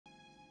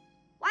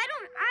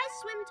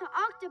swim to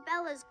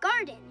Octobella's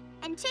garden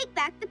and take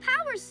back the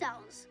power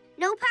cells.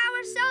 No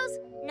power cells,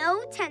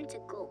 no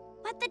tentacle.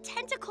 But the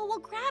tentacle will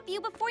grab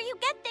you before you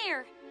get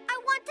there.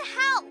 I want to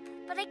help,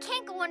 but I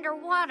can't go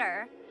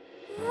underwater.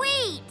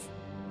 Wait!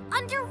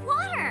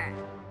 Underwater!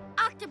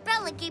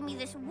 Octobella gave me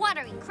this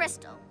watering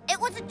crystal. It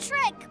was a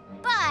trick,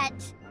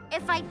 but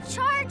if I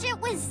charge it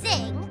with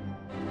Zing,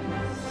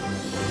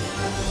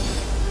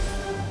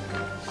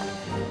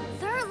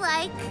 they're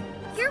like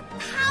your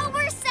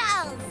power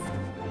cells.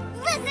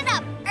 Listen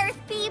up, Earth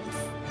peeps.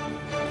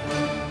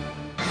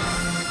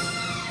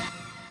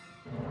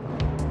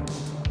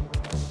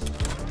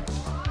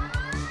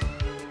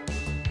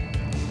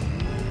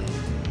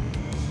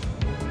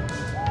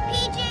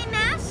 PJ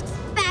Masks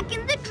back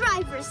in the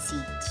driver's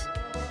seat.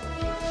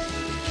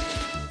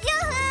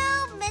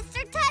 Yoo-hoo,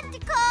 Mr.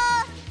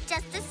 Tentacle!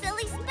 Just a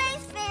silly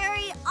space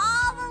fairy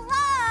all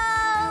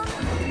alone.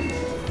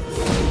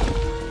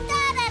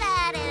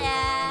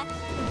 Da-da-da-da-da.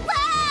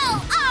 Whoa!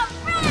 All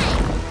right!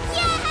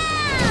 Yahoo!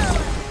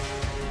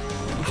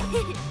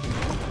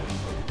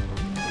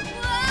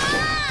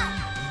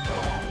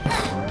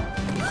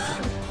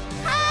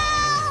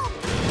 Help!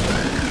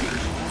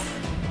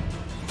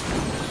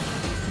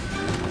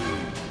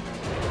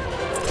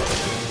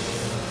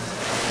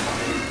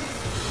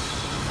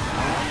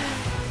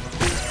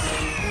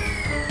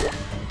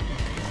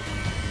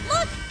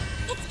 Look!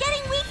 It's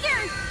getting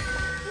weaker!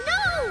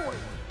 No!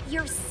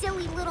 Your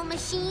silly little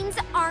machines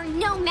are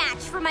no match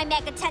for my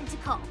Mega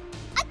Tentacle.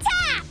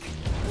 Attack!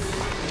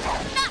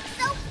 Not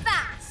so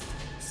fast!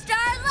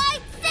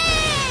 Starlight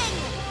Sing!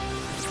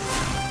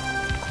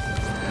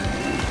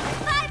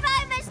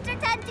 Bye-bye, Mr.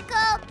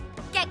 Tentacle!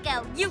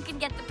 Gekko, you can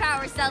get the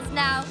power cells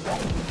now.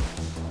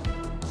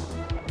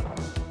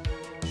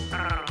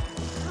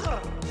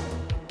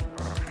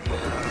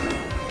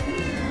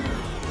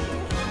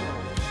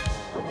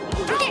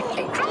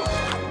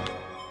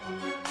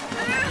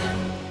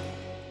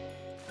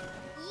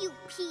 You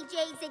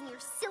PJs and your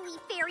silly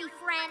fairy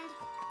friend.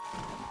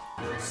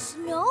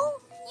 Snow?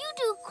 You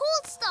do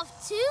cool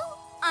stuff too?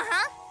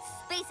 Uh-huh.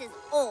 Space is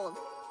old.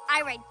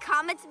 I ride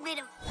comets made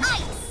of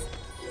ice.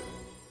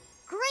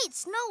 Great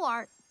snow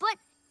art, but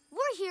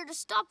we're here to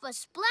stop a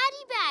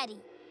splatty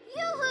baddie.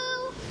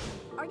 Yoo-hoo!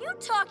 Are you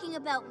talking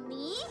about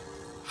me?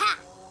 Ha!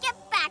 Get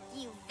back,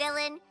 you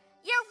villain!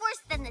 You're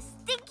worse than the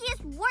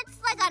stinkiest wart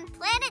slug on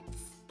planet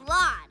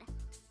Splod.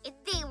 If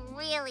they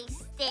really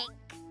stink.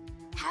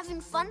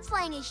 Having fun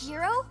playing a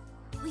hero?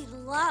 We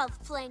love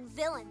playing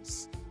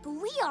villains, but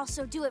we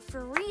also do it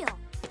for real.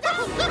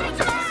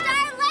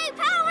 Starlight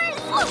powers!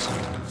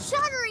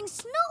 Shuddering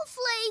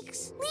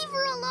snowflakes! Leave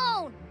her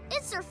alone.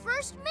 It's her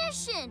first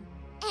mission.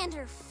 And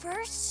her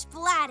first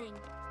splatting.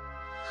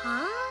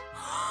 Huh?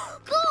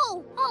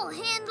 Go! I'll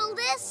handle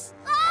this.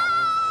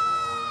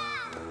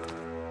 Ah!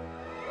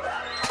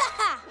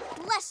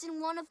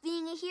 Lesson 1 of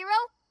being a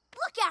hero?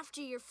 Look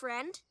after your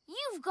friend.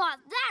 You've got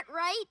that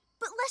right.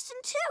 But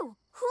lesson 2,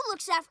 who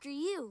looks after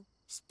you?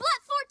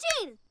 Splat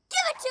 14!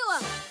 Give it to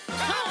him!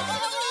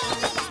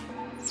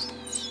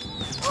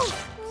 Oh,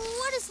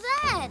 what is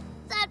that?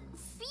 That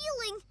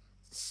feeling,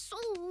 so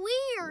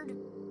weird.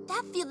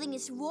 That feeling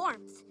is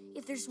warmth.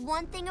 If there's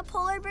one thing a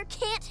polar bear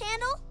can't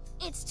handle,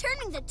 it's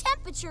turning the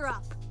temperature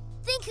up.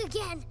 Think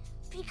again,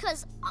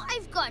 because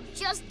I've got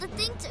just the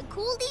thing to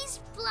cool these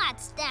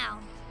flats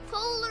down.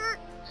 Polar,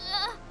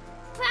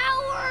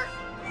 power.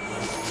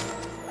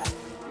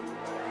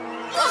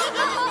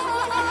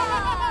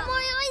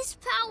 My ice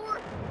power,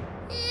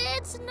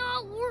 it's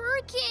not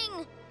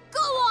working.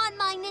 Go on,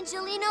 my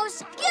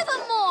Ninjalinos, give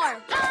them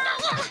more.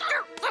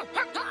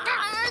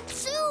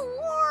 Too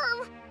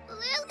warm.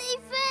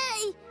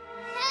 Lilyfay,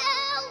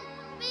 help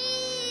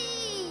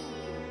me.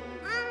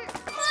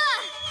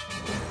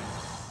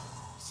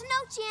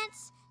 Snow Chance,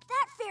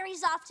 that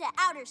fairy's off to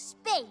outer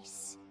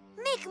space.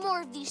 Make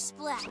more of these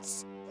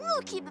splats.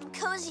 We'll keep them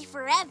cozy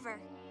forever.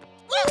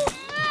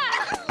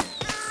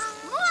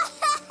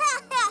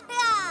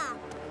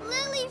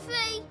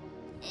 Lilyfay,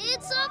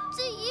 it's up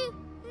to you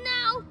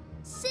now.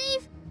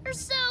 Save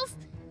yourself.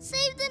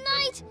 Save the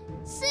night.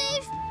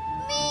 Save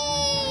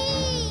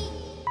me.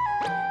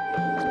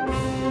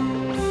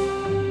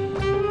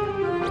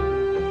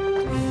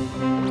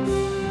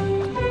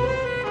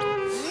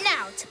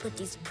 Now to put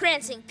these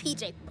prancing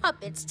PJ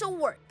puppets to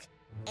work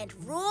and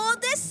rule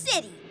the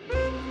city.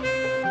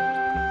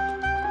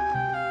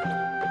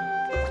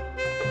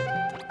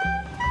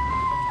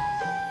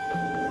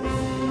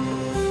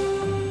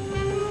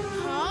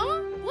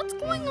 What's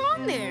going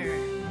on there?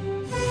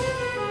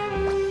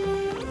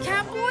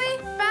 Catboy?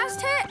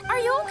 Fast Hit? Are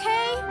you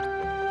okay?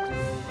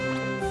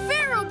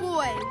 Pharaoh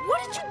Boy,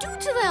 what did you do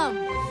to them?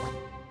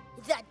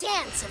 The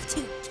Dance of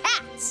Two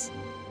Cats,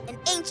 an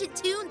ancient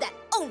tune that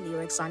only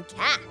works on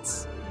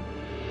cats.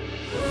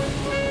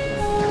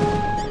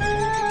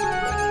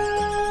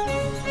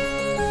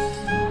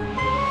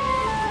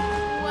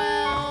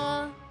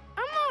 Well,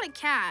 I'm not a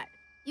cat.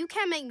 You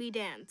can't make me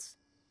dance.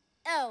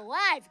 Oh,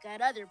 I've got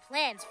other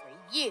plans for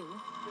you.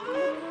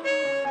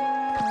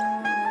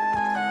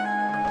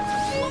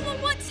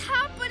 What's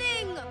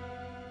happening?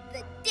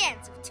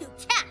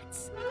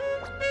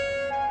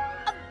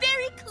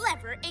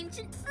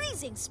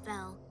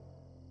 spell.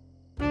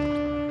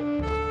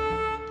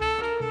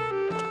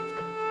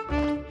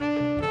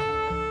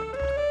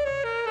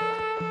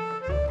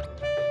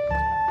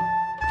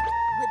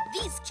 With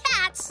these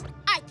cats,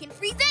 I can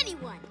freeze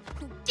anyone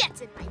who gets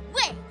in my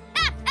way.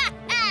 Ha ha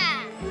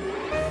ha!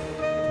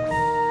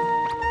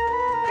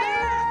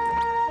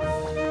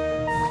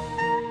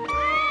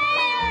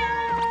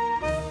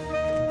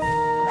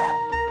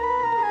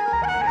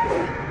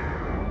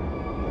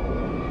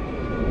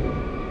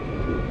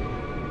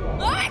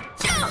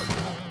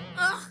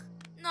 Ugh,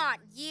 not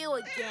you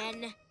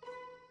again.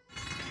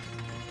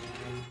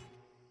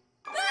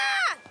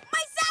 Ah!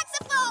 My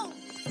saxophone!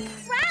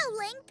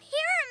 Prowling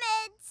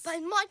pyramids! By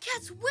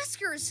Mudcat's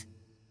whiskers!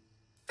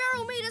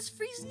 Pharaoh made us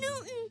freeze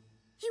Newton.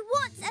 He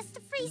wants us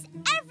to freeze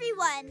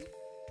everyone.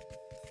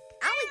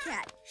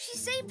 Alley-Cat, she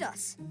saved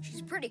us.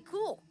 She's pretty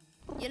cool.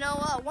 You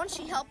know, once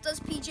she helped us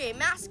PJ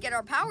Masks get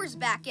our powers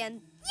back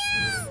and...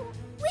 No!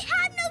 We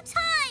have no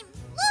time!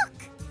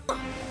 Look!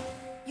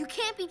 You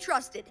can't be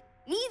trusted.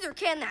 Neither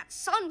can that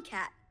Sun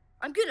Cat.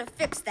 I'm gonna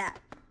fix that.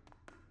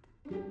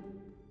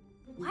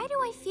 Why do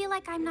I feel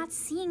like I'm not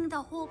seeing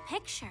the whole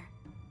picture?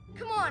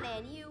 Come on,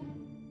 Ann, you.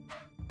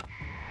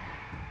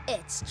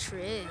 It's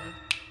true.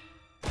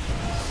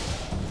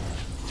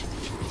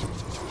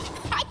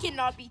 I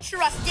cannot be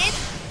trusted.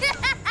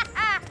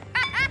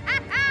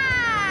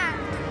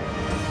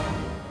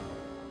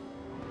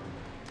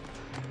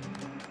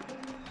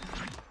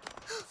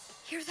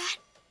 Hear that?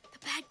 The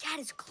bad cat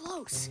is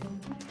close.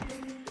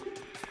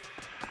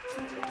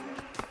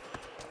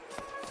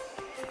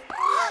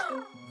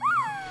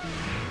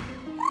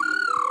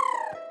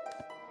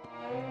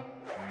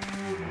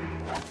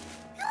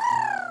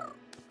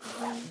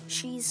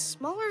 She's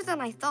smaller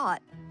than I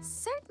thought,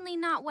 Certainly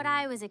not what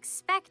I was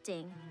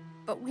expecting.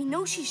 but we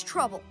know she's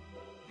trouble.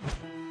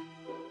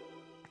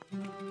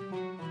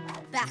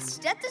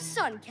 Bastet the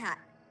Sun Cat.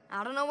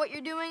 I don't know what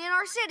you're doing in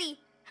our city,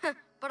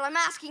 but I'm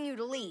asking you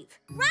to leave.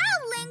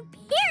 Prowling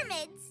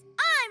pyramids!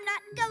 I'm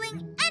not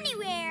going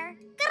anywhere.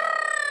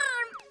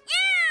 Grrr!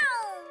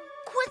 Meow!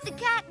 Quit the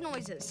cat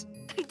noises.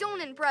 They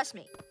don't impress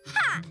me.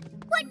 Ha!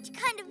 What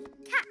kind of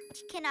cat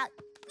cannot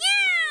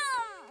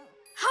meow?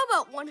 How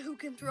about one who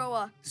can throw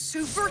a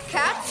super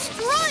cat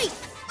strike?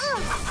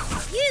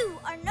 You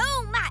are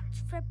no match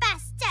for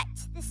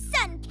Bastet, the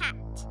Sun Cat.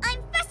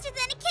 I'm faster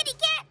than a kitty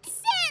cat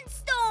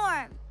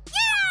sandstorm.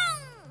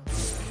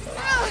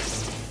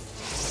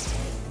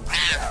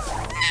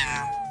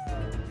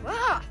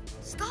 Ah,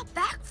 stop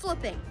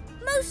backflipping.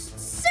 Most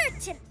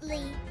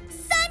certainly.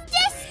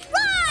 Sundust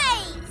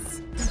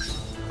rise!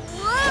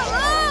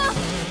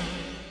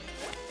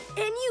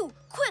 And you,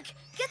 quick,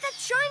 get that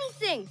shiny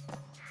thing.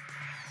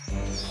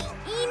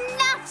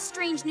 Enough,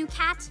 strange new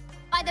cat.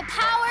 By the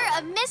power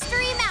of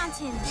Mystery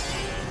Mountain.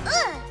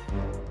 Ugh!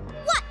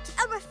 What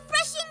a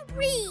refreshing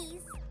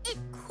breeze! It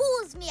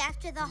cools me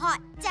after the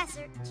hot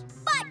desert.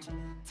 But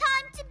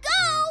time to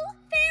go!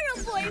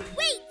 Pharaoh Boy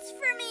waits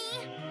for me.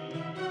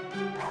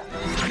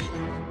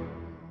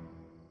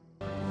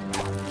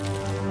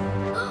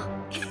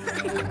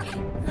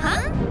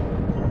 Huh?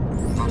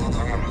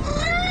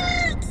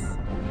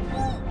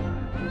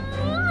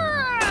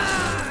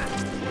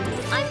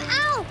 I'm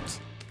out!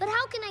 But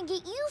how can I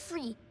get you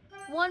free?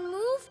 One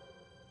move,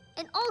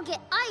 and I'll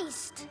get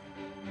iced.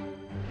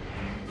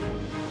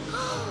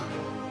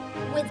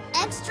 With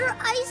extra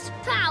ice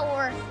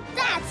power,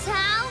 that's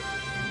how!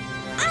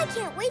 I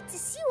can't wait to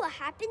see what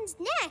happens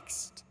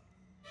next.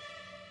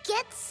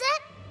 Get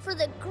set for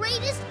the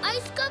greatest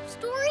Ice Cup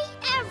story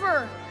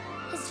ever.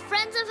 His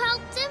friends have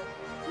helped him,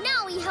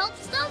 now he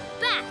helps them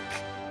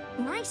back.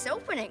 Nice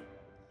opening.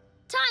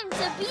 Time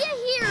to be a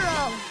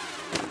hero.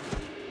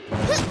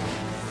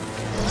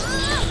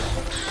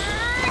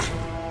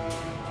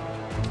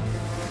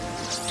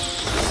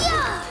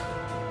 Yeah!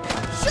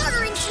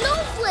 Shuddering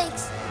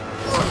snowflakes.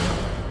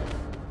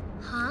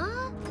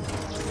 Huh?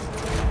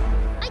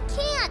 I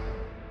can't.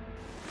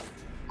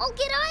 I'll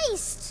get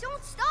iced.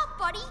 Don't stop,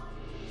 buddy.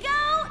 Go,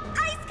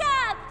 Ice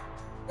Cup!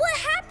 What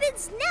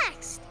happens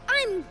next?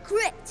 I'm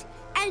gripped,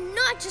 and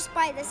not just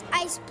by this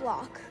ice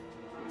block.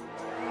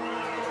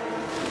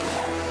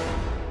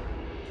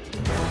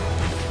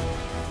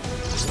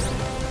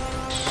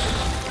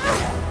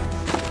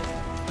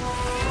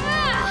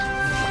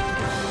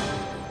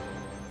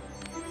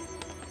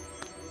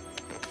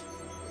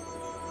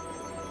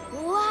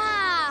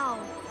 Wow!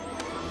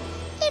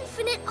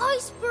 Infinite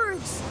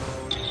icebergs!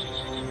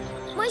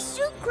 My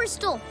suit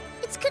crystal!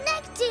 It's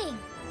connecting!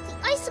 The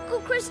icicle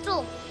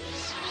crystal!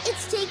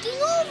 It's taking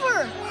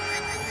over!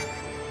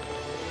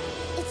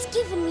 It's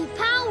giving me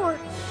power!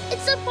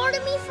 It's a part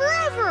of me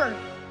forever!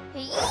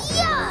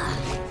 Yeah!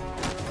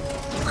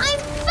 I'm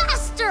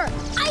faster!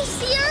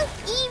 Icier!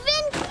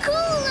 Even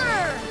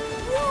cooler!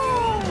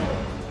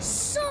 Whoa!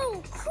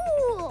 So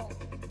cool!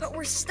 But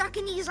we're stuck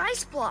in these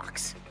ice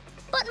blocks.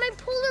 But my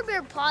polar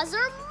bear paws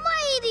are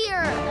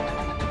mightier!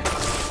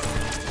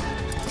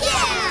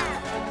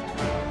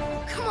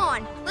 Yeah! Come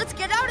on, let's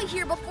get out of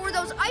here before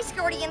those ice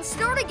guardians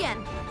start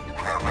again.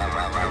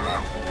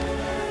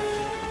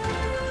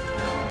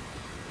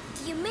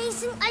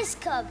 amazing ice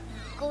cub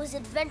goes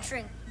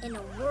adventuring in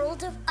a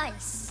world of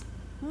ice.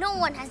 No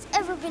one has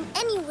ever been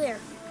anywhere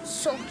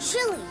so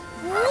chilly.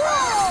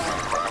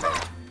 Whoa!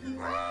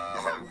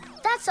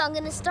 That's how I'm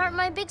gonna start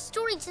my big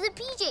story to the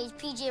PJs,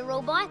 PJ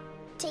Robot.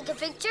 Take a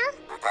picture.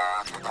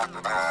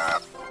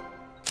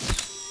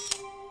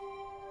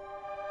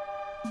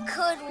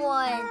 Good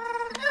one.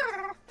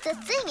 The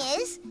thing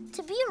is,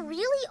 to be a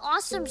really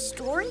awesome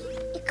story,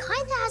 it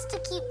kind of has to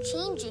keep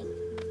changing,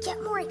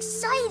 get more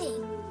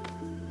exciting.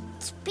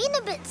 It's been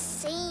a bit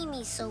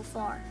samey so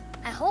far.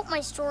 I hope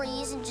my story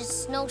isn't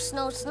just snow,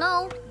 snow,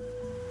 snow.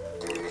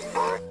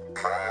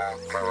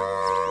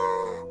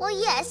 Well,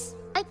 yes,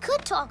 I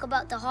could talk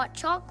about the hot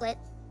chocolate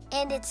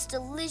and its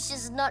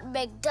delicious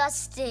nutmeg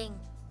dusting.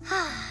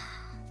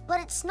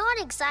 But it's not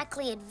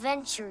exactly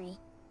adventure-y.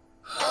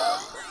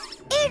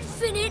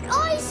 Infinite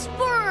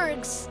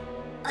icebergs!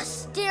 A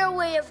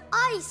stairway of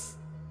ice.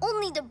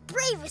 Only the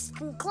bravest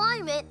can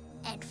climb it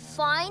and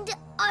find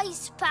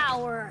ice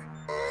power.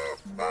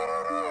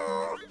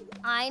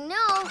 I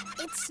know,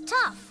 it's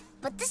tough,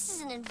 but this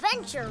is an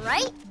adventure,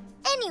 right?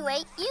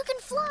 Anyway, you can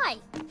fly.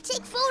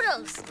 Take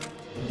photos.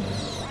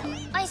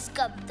 Ice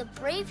Cub, the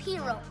brave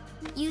hero,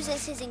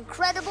 uses his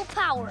incredible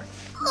power.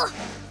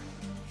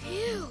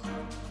 Phew!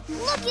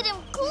 Look at him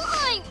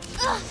climb!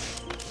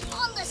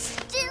 On the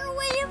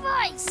stairway of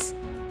ice!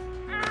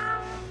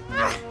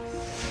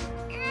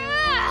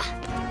 Yeah!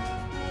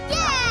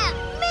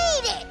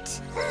 Made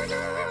it!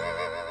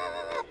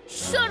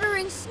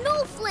 Shuddering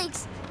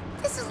snowflakes!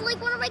 This is like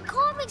one of my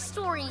comic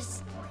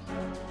stories.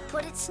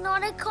 But it's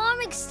not a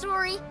comic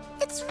story.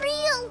 It's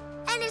real,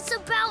 and it's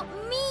about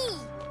me.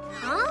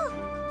 Huh?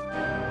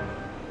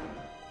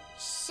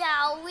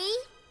 Shall we?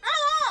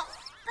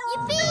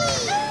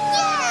 Yippee!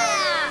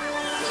 Yeah!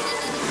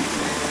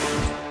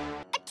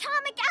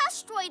 Atomic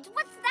asteroids,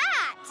 what's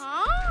that?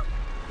 Huh?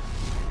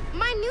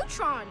 My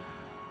neutron.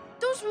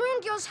 Those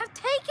moon girls have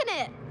taken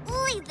it.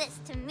 Leave this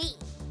to me.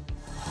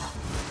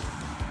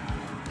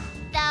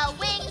 The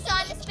wings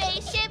on the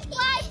spaceship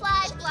fly,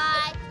 fly,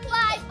 fly,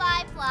 fly,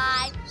 fly,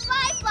 fly,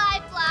 fly,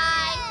 fly,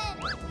 fly.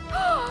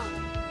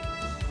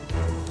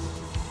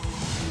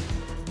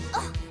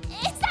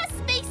 It's that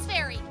space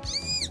fairy.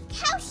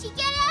 How'd she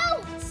get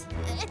out?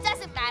 It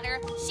doesn't matter.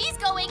 She's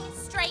going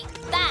straight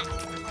back.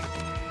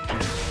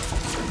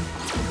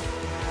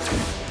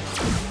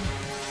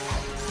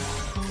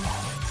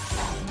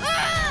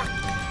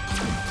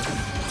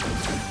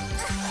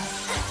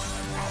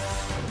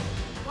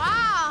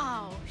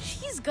 Wow,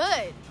 she's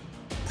good.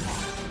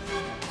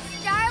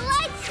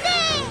 Starlight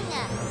sing!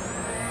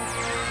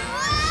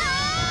 Whoa!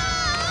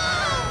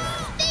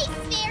 Space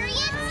fairy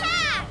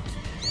attack!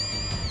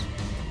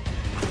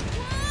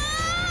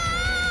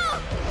 Whoa!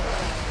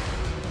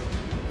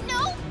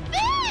 No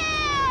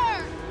fair!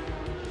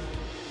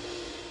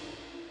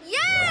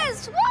 Yes!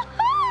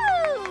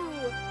 Woohoo!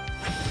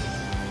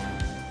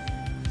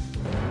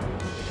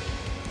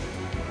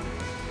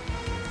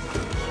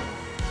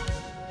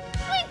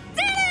 We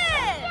did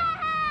it!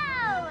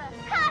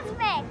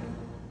 Cosmic!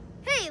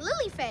 Hey,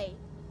 Lilyfay,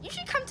 you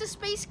should come to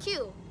Space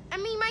Q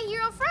and meet my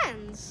hero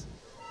friends.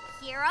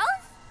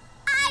 Heroes?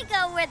 I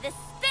go where the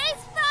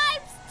space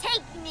vibes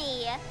take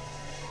me.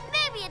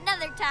 Maybe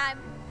another time.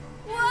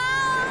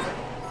 Whoa!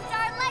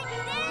 Starlight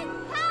sing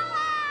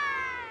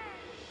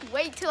power!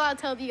 Wait till I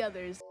tell the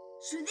others.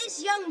 So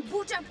this young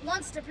boot-up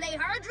wants to play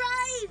hard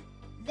drive?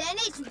 Then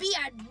it's be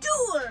a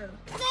duel.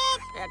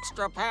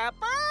 Extra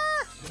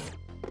pepper?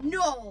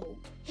 No.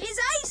 His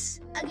ice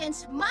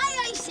against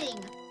my icing.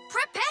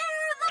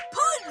 Prepare the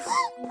puds!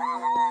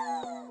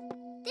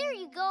 There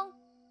you go.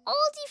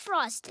 All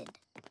defrosted.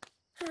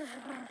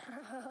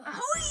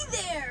 Ahoy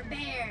there,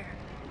 Bear.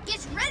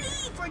 Get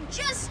ready for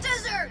just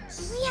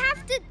desserts. We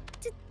have to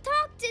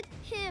talk to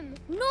him.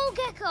 No,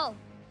 Gekko.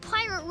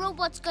 Pirate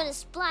Robot's gonna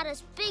splat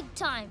us big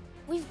time.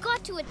 We've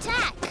got to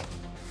attack.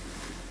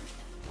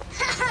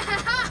 Ha!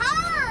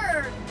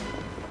 Ha!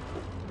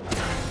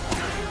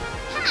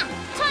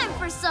 Time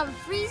for some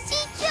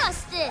freezy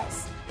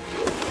justice.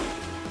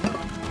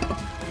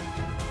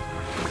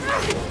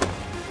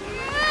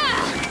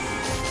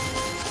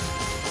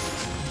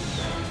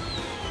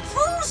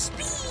 Full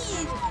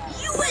speed!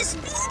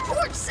 USB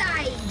port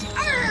side!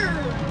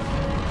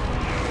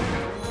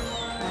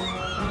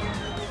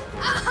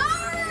 Aha!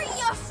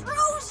 You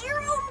froze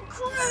your own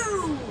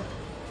crew!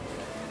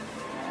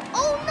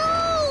 Oh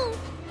no!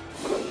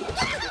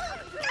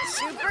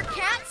 Super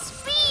Cat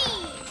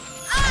speed!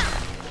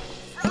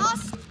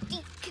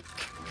 Frosty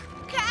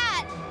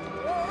cat!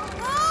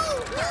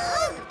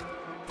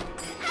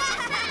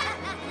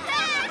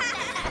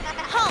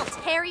 Halt,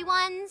 hairy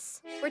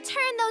ones.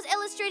 Return those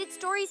illustrated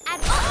stories at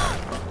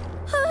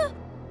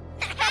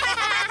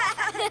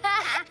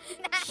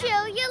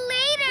Show you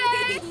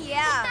later!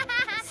 Yeah,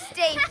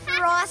 stay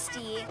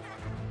frosty.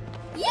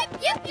 Yip,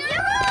 yip, yip!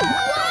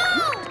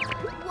 Whoa!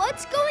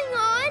 What's going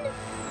on?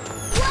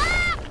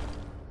 What?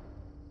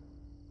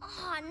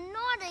 Oh,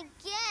 not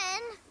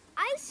again.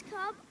 Ice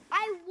Cub,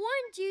 I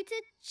warned you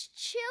to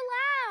chill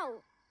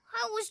out.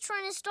 I was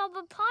trying to stop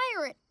a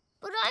pirate.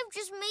 But I've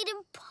just made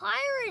him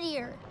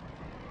pirateer.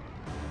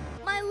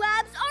 My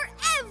labs are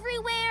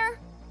everywhere.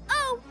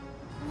 Oh,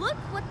 look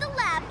what the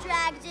lab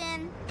dragged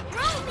in.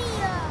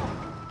 Romeo!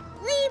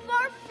 Leave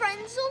our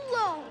friends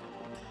alone.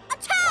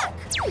 Attack!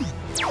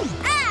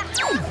 Ah!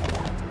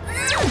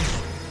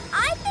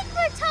 I think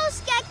we're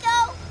toast,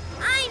 Gekko.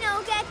 I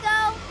know,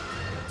 Gekko.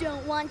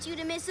 Don't want you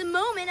to miss a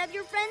moment of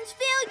your friend's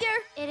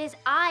failure. It is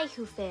I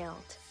who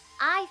failed.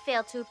 I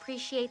failed to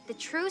appreciate the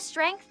true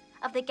strength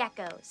of the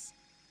geckos.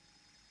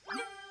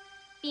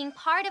 Being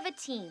part of a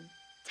team.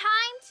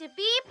 Time to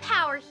be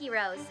power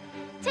heroes.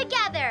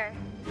 Together.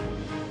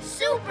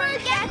 Super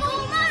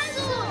Gekko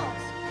muscles!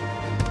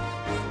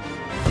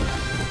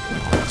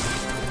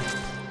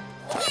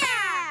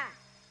 Yeah!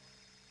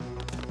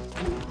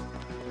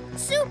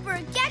 Super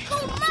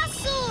Gekko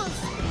muscles!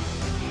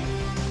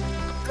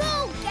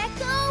 Go,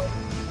 Gekko!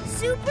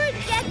 Super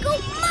Gekko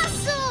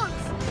muscles!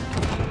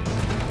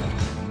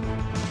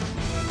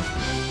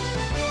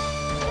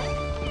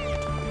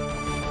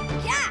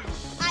 Yeah!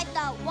 I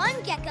thought one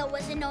Gekko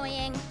was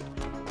annoying.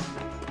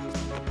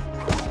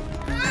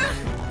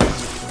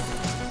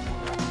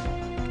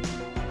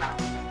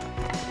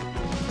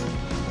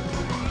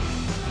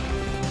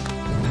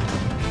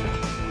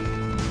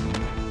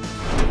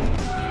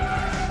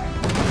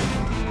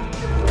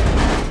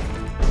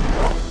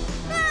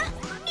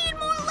 Need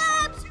more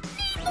labs!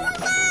 Need more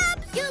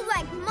labs! You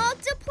like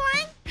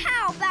multiplying?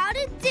 How about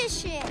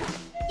addition?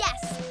 Yes,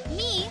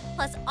 me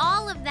plus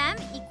all of them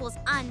equals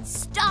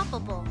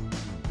unstoppable.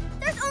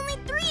 There's only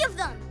 3 of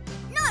them.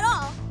 Not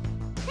all.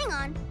 Hang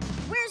on.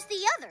 Where's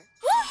the other?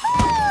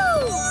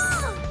 Woohoo!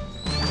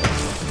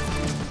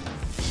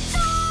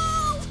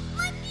 No!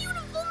 My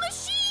beautiful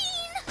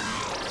machine!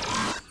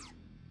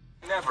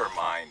 Never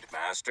mind,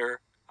 Master.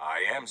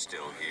 I am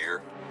still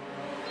here.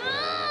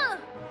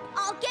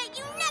 I'll get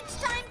you next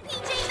time,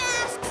 PJ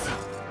Masks!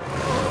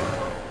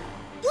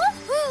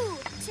 Woohoo!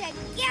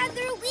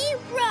 Together we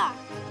rock.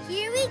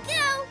 Here we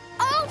go.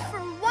 All for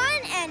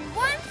one and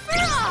one for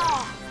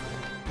all.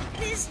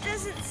 This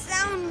doesn't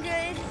sound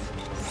good.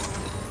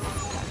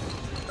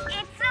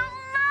 It's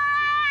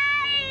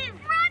alive!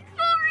 Run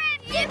for it!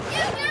 Yip,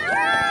 yip, yip!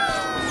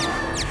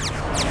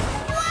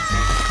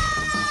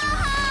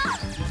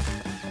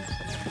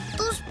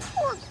 Those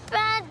poor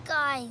bad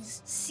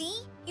guys.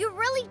 See? You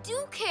really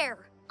do care.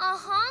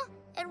 Uh-huh.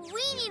 And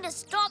we need to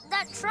stop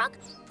that truck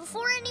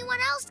before anyone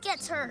else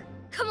gets hurt.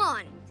 Come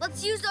on,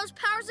 let's use those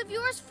powers of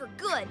yours for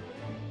good.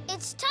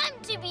 It's time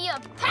to be a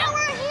power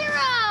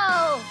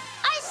hero!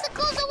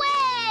 Icicles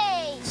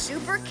away!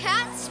 Super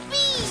Cat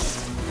Speed!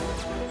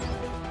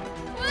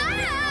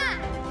 Ah!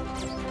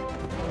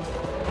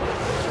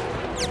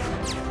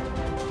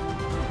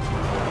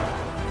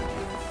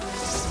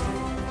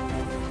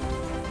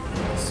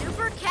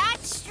 Super Cat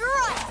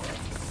Strike!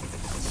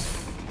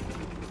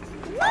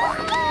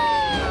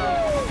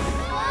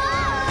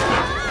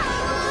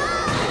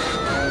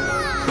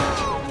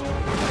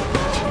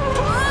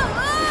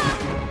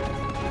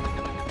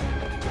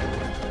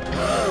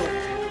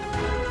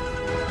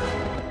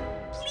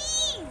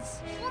 Please!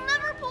 We'll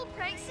never pull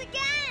pranks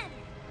again!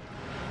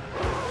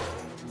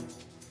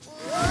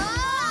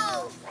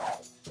 Whoa!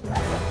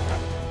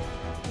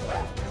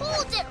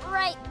 Hold it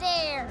right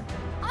there!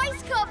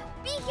 Ice Cub,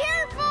 be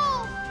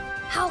careful!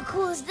 How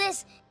cool is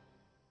this?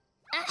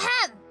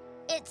 Ahem!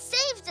 It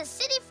saves the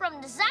city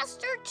from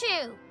disaster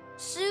too!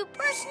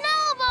 Super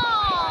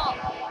Snowball!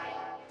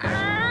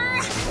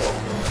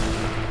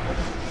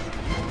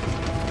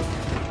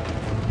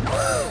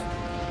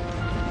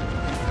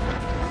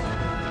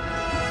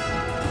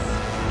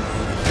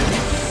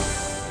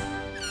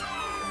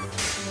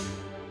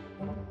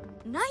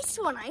 Nice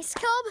one, Ice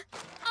Cub.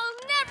 I'll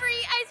never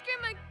eat ice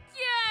cream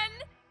again.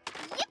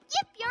 Yip,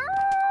 yip,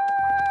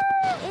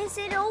 yip! Is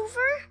it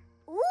over?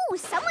 Ooh,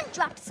 someone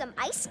dropped some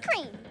ice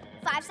cream.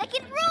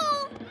 5-second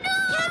rule. No!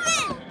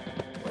 Kevin!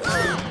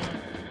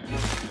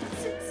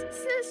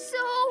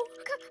 So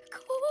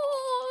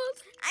cold.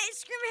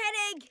 Ice cream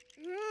headache.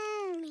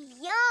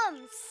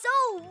 Yum. So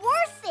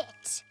worth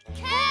it.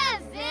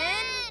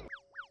 Kevin!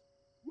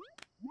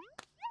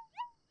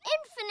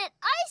 Infinite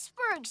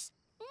icebergs!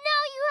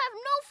 Now you have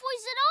no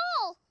voice at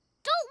all!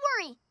 Don't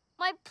worry,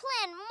 my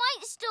plan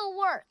might still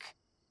work.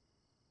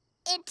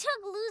 It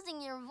took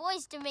losing your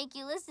voice to make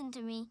you listen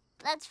to me.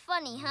 That's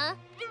funny, huh?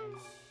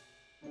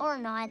 Or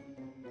not.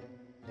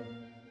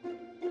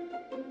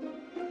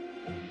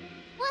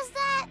 Was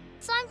that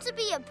time to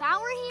be a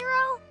power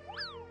hero?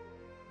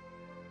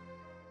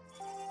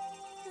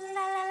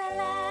 La la la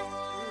la,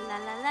 la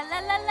la la la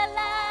la la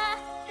la,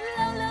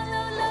 lo lo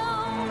lo lo.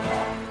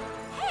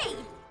 Hey,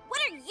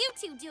 what are you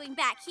two doing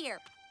back here?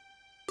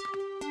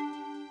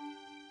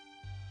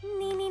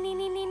 Nee nee nee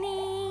nee nee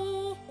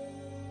nee.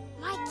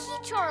 My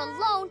keychar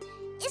alone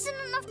isn't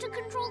enough to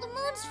control the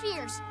moon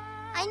spheres.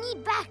 I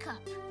need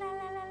backup. La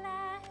la la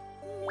la,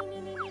 nee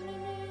nee nee nee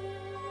nee.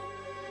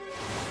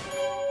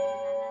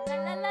 La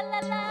la la la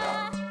la,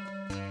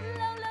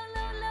 lo lo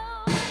lo lo.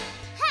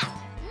 Ha!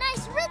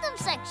 Nice rhythm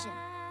section.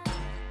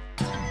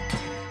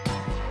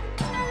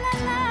 La la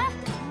la,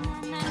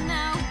 na na na.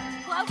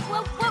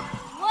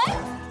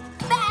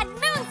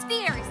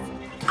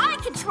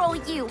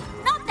 you,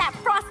 not that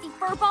frosty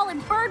furball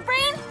and bird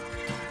brain.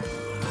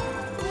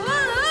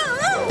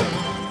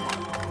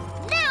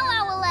 Now,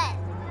 Owlette.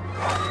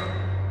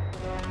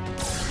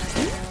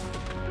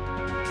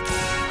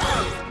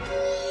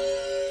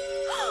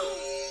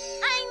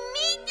 I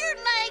need your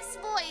nice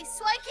voice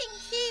so I can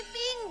keep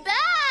being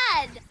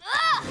bad.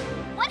 Ugh!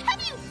 What have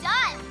you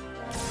done?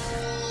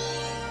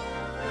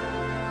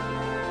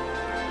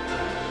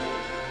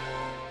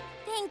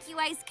 Thank you,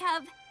 Ice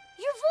Cub.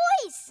 Your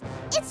voice!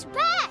 It's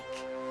back!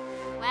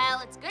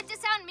 Well, it's good to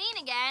sound mean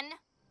again.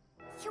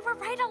 You were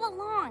right all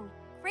along.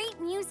 Great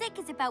music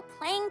is about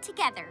playing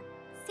together.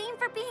 Same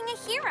for being a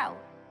hero.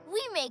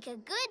 We make a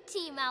good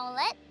team,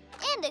 Owlette,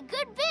 and a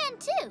good band,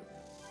 too.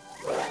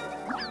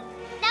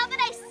 Now that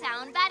I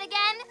sound bad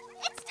again,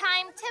 it's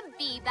time to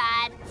be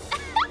bad.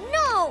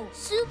 No!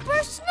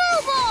 Super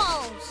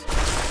snowballs!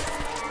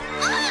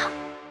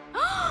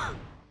 Ah!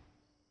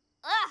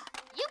 Ugh!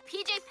 You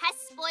PJ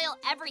pests spoil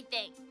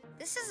everything.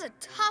 This is a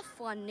tough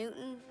one,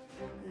 Newton.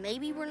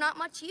 Maybe we're not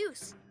much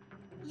use.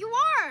 You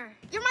are.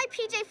 You're my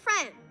PJ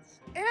friends.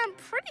 And I'm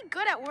pretty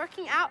good at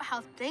working out how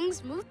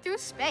things move through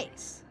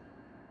space.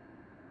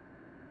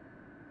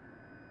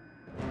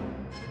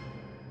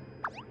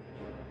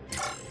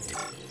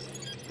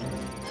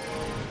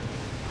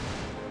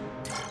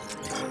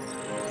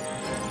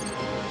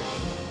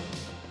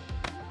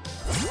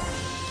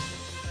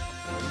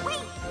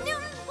 Wait,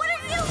 Newton, what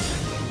are you?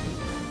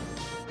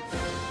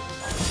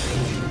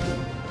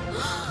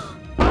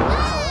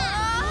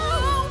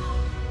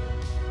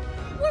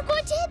 We're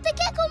going to hit the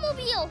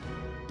Gekko-mobile.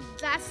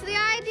 That's the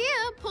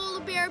idea,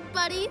 polar bear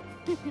buddy.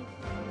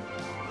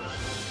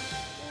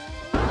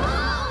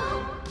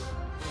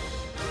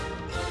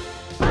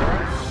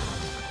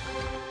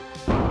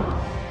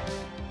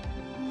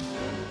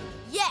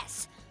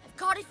 Yes, I've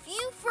got a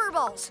few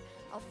furballs.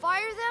 I'll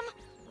fire them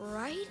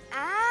right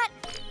at...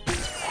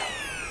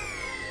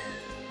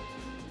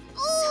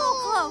 So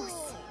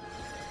close.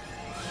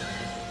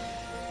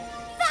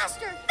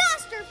 Faster,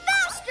 faster,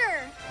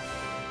 faster!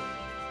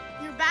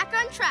 You're back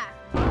on track.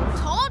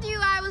 Told you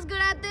I was good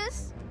at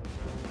this.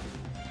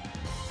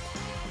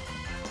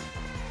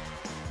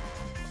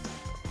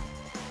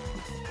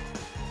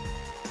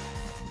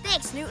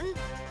 Thanks, Newton.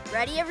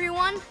 Ready,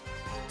 everyone?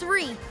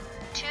 3,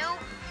 2,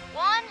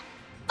 1,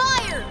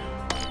 fire!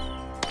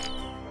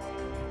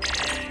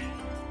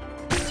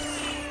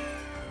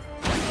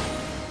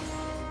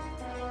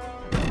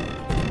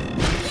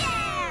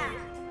 Yeah!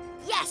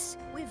 Yes,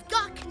 we've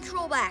got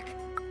control back.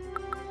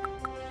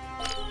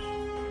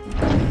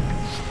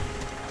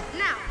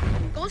 Now,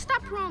 go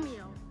stop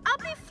Romeo. I'll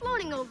be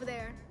floating over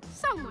there,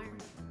 somewhere.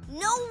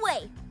 No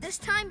way! This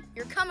time,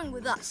 you're coming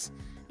with us.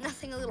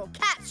 Nothing a little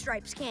cat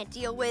stripes can't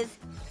deal with.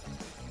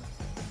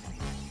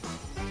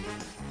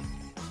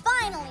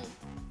 Finally.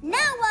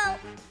 Now,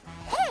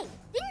 hey,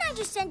 didn't I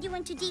just send you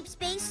into deep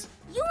space?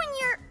 You and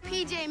your...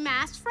 PJ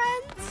Masks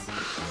friends?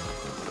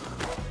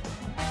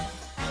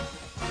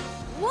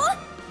 What?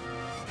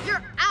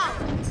 You're out.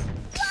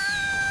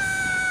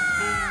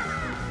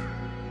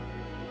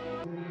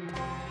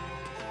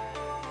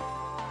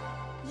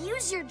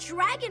 Use your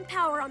dragon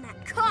power on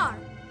that car.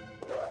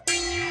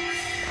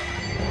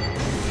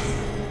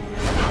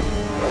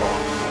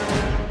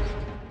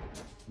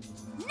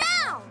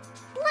 Now,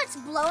 let's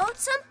blow out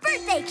some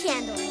birthday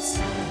candles.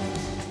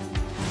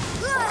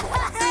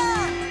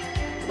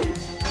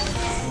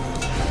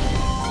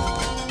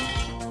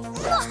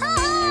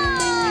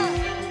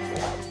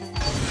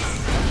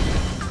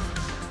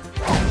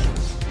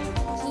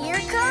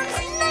 Here comes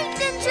Night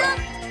Ninja.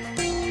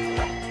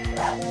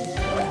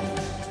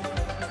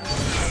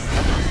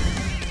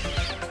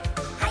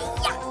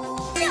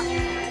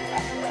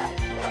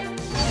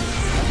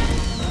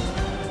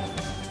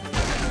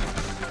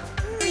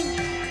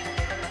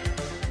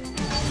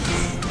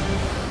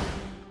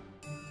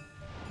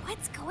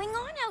 What's going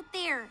on out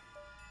there?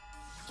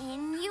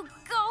 In you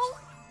go.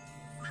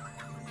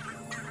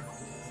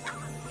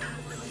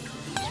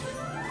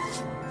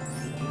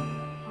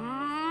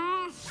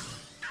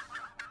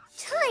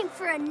 Time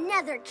for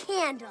another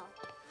candle.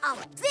 A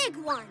big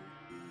one.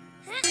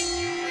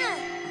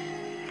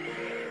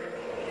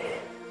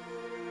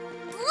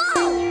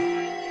 Blow!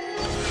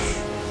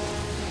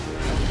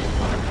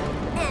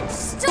 And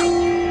stop!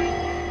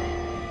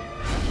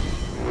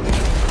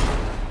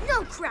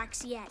 No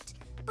cracks yet.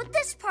 But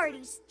this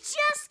party's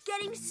just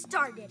getting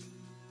started.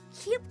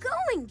 Keep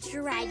going,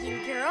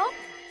 Dragon Girl.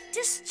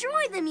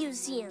 Destroy the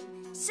museum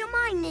so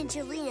my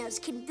Ninjalinos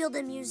can build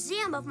a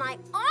museum of my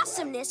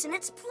awesomeness in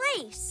its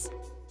place.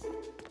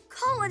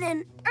 Call it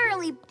an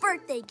early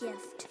birthday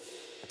gift.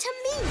 To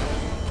me.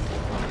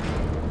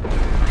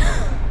 I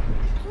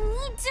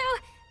need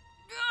to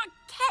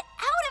get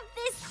out of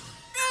this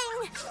thing.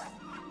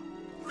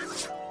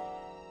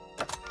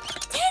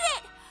 Did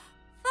it!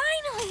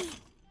 Finally!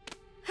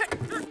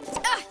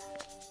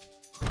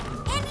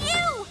 And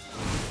you!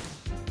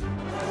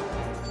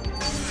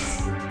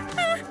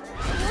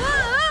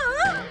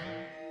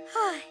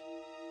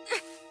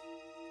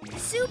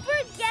 Super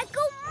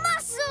Gekko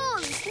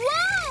muscles!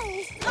 Whoa!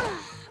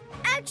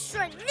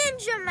 extra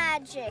ninja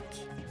magic.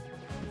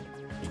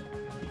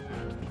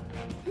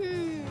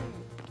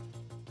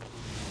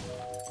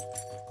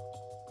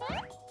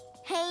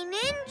 Hey,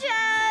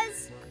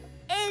 ninjas!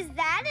 Is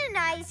that an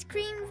ice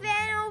cream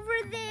van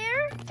over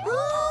there?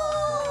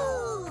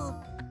 Ooh!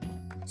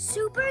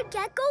 Super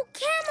Gekko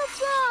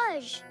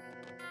camouflage!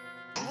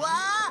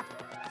 What?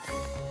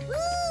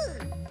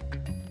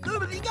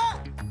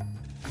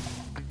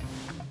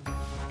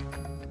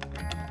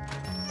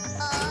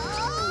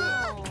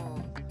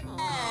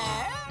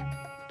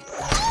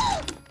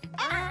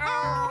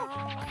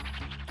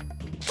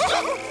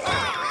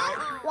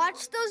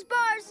 Watch those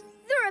bars.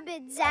 They're a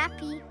bit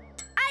zappy.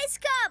 Ice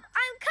Cub,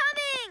 I'm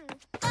coming!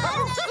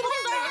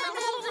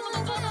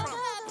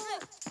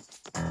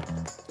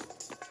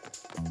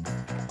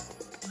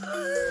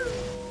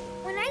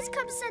 When Ice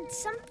Cub said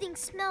something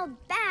smelled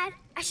bad,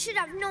 I should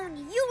have known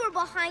you were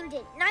behind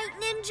it, Night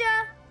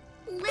Ninja.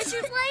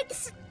 Lizard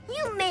Legs,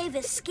 you may have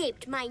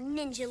escaped my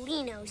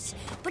ninjalinos,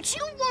 but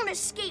you won't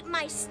escape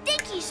my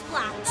stinky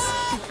splats.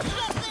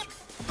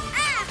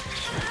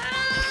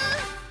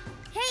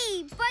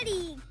 Hey,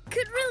 buddy,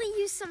 could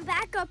really use some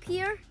backup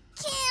here.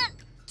 Can't.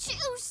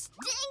 Too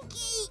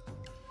stinky.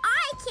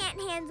 I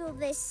can't handle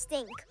this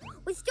stink.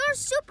 With your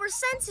super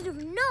sensitive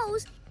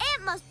nose,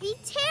 it must be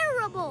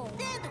terrible.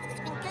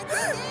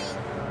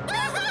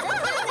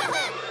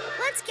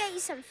 Let's get you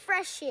some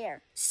fresh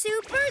air.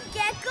 Super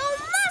Gekko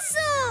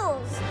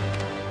muscles!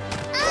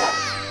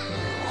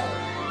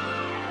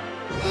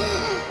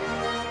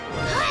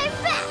 I'm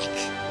back.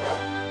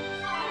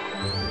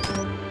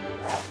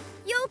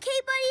 You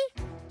okay, buddy?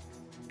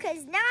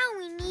 'Cause now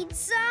we need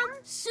some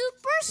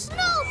Super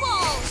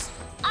snowballs.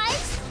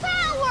 Ice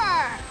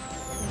power.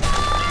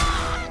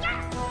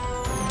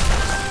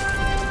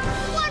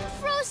 One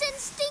frozen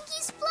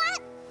stinky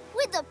splat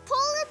with a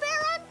polar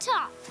bear on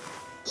top.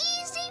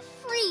 Easy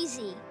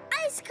freezy.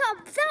 Ice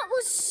Cub. That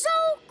was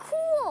so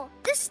cool.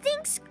 The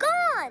stink's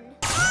gone.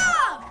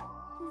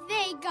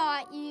 They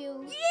got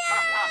you.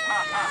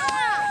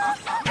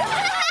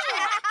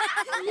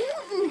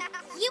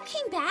 You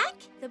came back?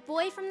 The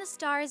boy from the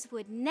stars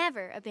would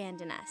never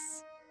abandon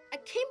us. I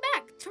came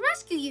back to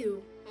rescue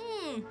you.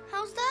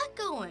 How's that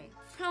going?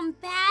 From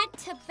bad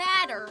to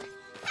badder.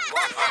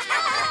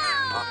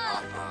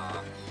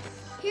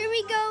 Here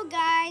we go,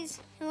 guys.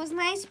 It was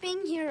nice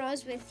being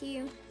heroes with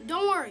you.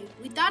 Don't worry,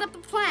 we thought up a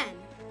plan.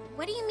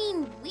 What do you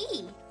mean,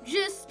 we?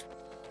 Just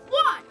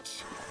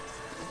watch.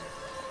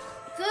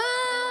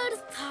 Good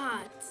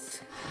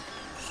thoughts.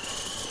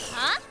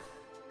 Huh?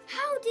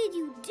 How did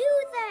you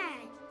do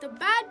that? The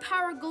bad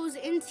power goes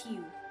into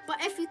you.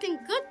 But if you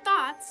think good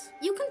thoughts,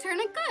 you can turn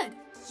it good.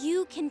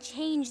 You can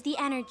change the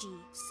energy.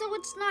 So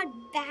it's not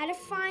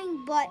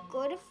badifying, but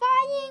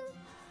goodifying?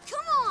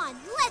 Come on,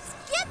 let's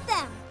get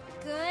them.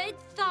 Good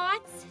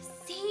thoughts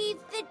save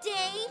the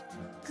day.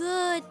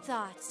 Good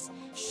thoughts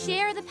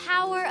share the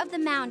power of the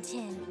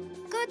mountain.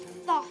 Good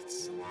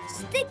thoughts.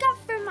 Stick up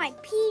for my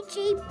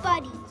PJ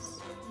buddies.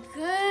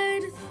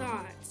 Good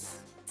thoughts.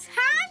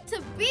 Time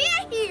to be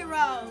a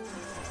hero.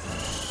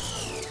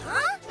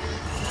 Huh?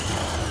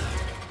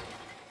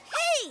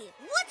 Hey,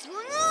 what's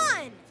going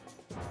on?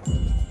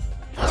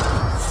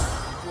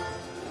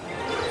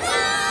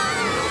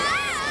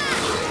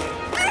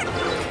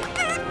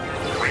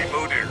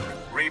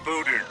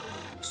 Rebooter.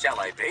 Shall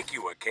I bake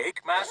you a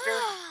cake,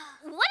 Master?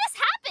 What has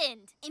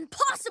happened?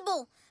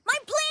 Impossible! My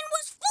plan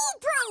was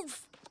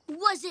foolproof!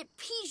 Was it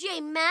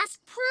PJ Masks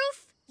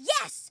proof?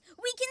 Yes!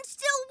 We can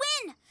still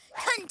win!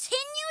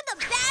 Continue the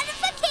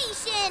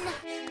badification!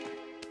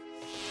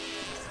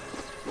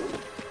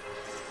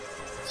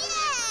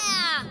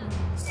 Yeah!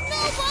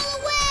 Snowball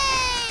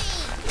away!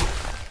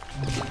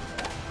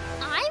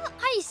 I'm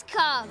Ice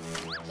Cub.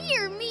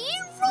 Hear me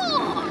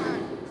roar!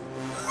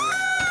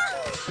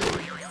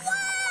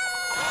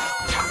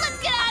 Let's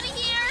get out of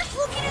here!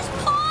 Look at his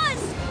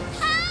paws!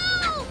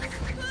 Help!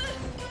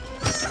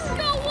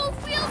 Go, Wolf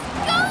Wheels,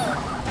 go!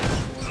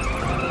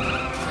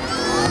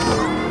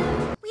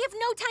 We have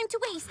no time to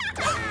waste.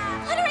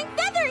 Fluttering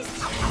feathers!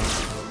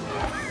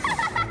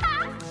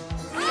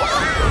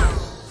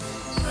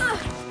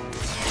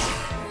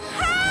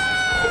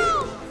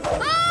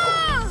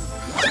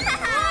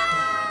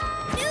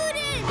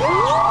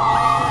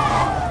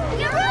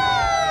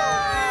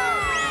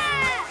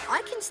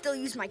 I can still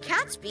use my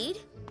cat speed.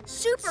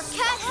 Super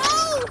cat.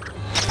 Oh!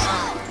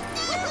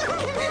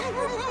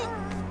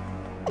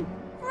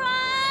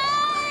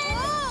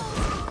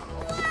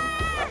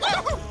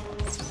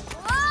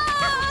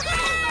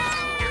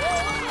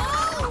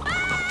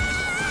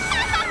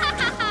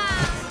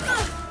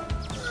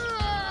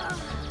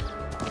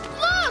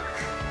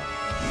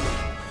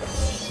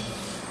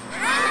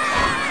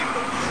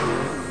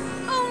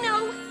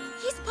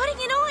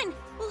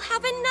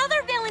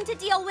 Another villain to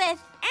deal with.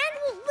 And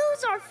we'll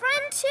lose our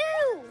friend,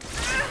 too.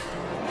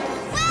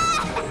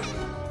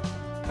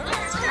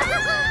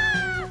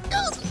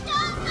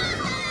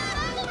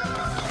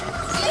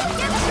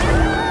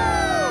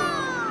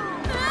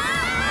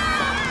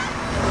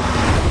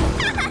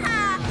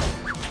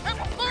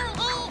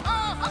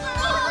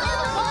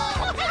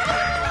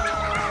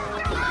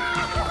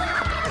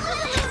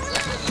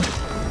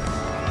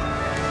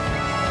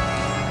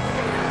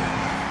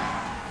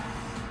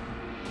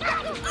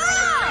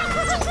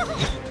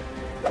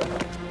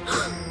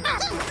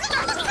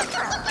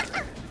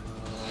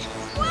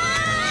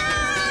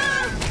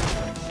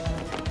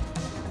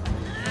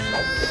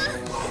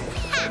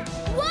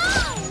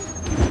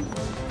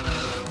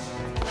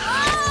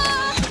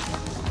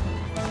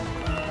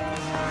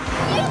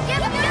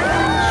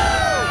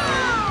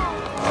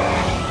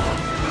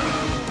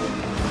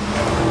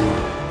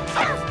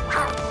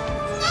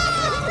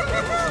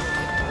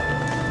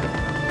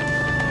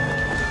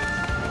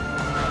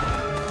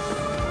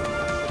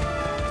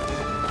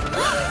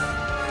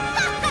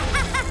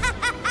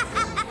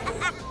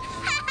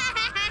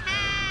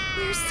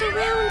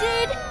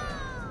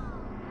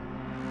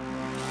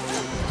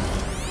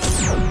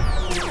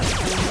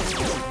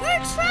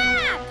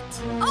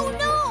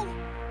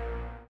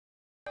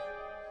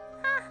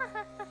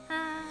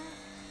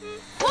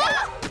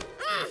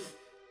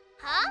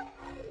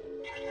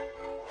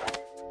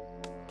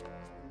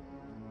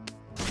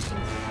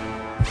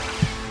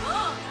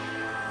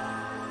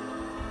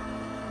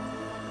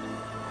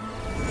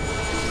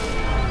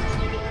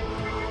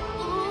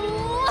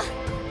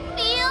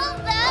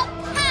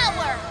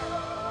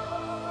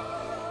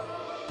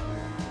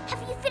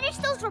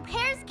 those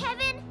repairs,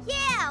 Kevin?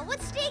 Yeah,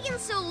 what's taking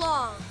so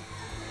long?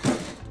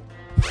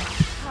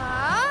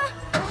 Huh?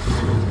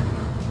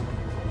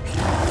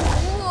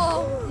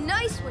 Whoa,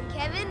 nice one,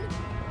 Kevin.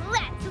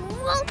 Let's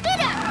wolf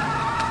it up!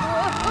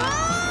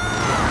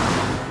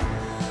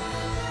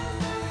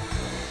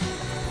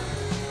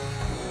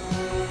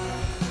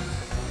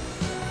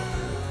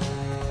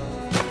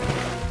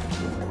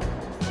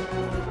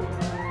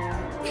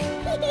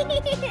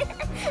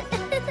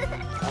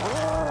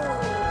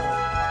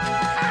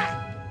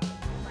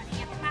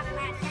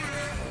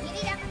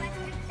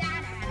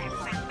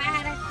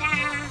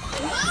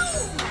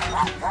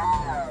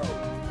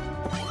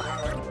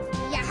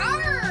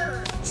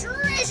 Yahar!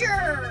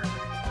 Treasure!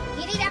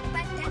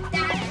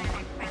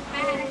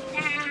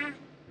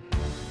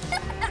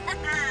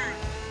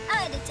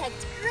 I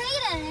detect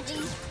great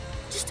energy.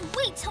 Just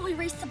wait till we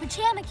race the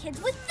pajama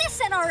kids with this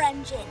in our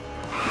engine.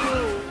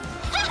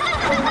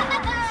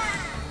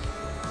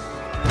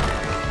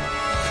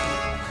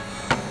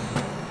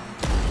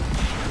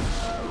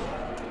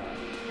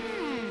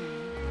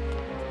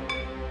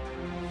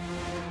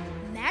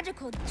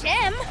 Magical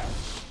gem?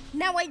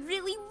 Now I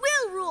really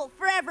will rule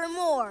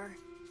forevermore.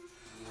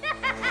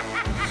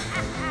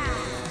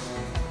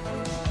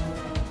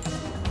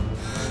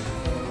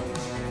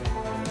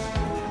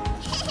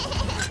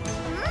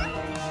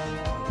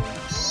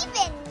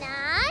 Even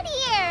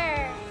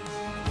naughtier.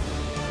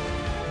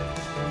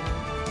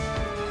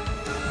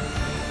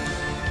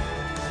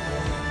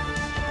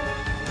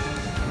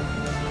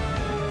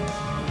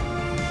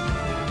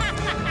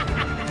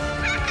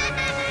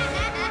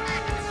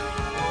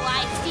 Oh,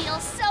 I feel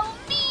so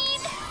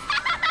mean.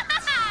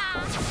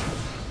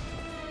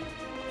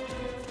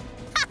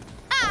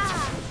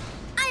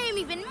 I am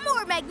even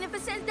more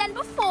magnificent than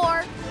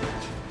before.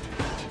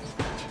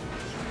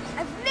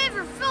 I've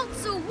never felt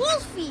so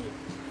wolfy.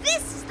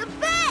 This is the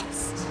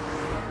best.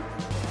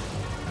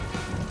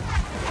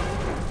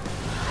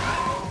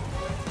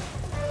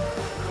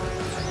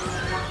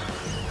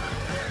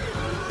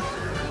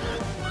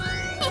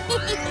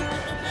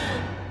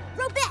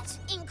 Robette,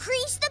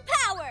 increase the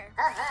power.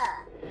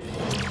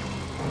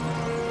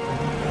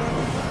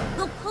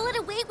 We'll pull it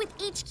away with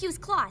HQ's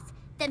claws,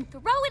 then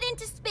throw it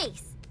into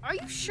space. Are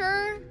you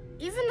sure?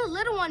 Even the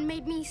little one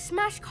made me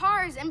smash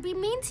cars and be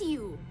mean to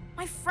you.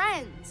 My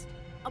friends.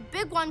 A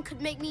big one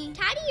could make me...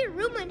 Tidy your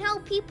room and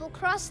help people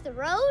cross the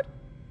road?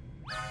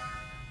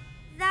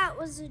 That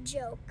was a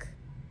joke.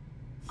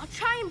 I'll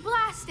try and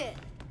blast it.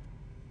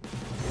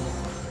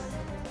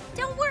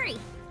 Don't worry,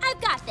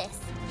 I've got this.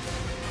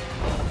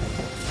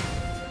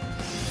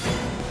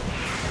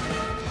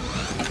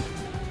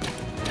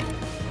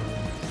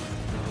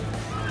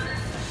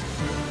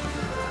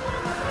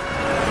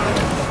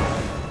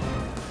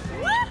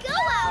 Go,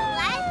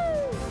 Owlette!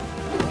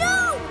 No!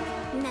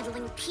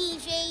 Meddling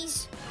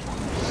PJs.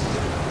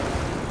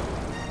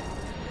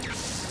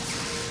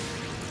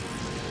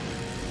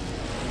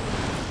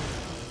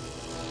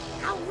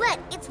 Owlette,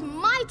 it's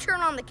my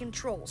turn on the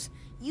controls.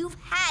 You've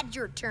had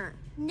your turn.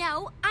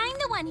 No, I'm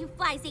the one who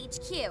flies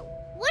HQ.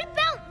 What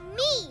about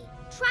me?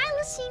 Try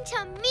listening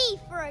to me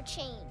for a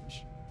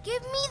change.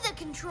 Give me the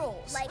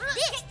controls. Like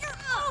this. Get your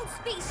own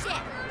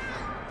spaceship.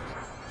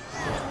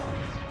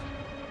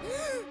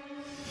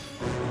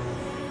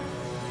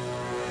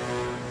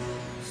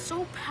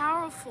 So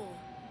powerful.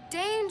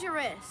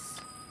 Dangerous.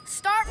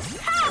 Start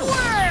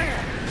power!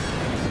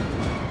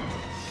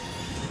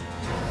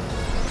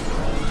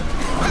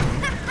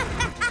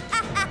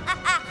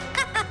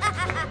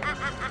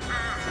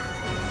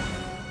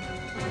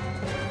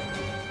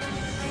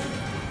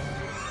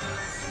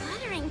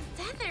 Fluttering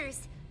feathers.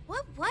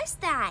 What was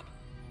that?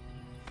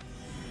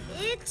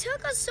 It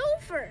took us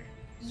over.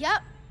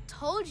 Yep,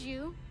 told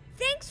you.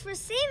 Thanks for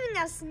saving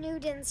us,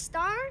 Newton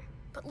Star.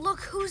 But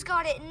look who's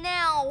got it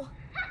now.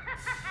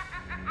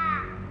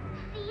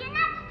 See you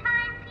next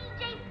time,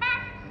 PJ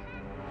Pests.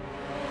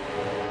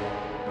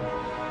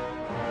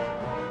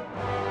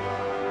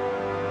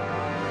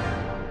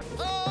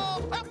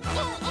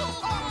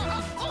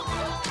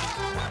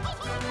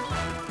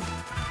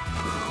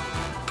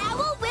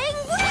 Owl wing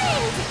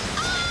wind!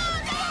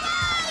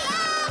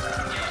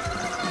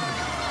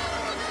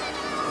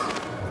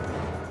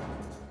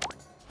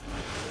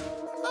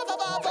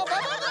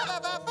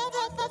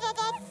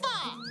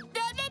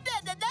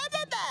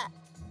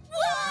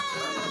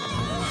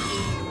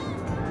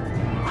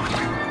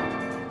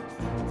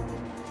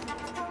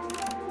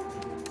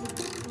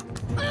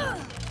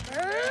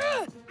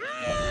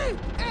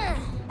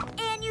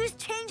 And you've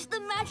changed the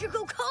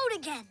magical code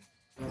again.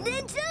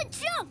 Ninja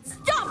jump!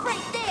 Stop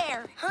right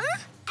there! Huh?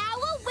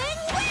 Owl wing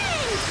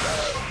wind!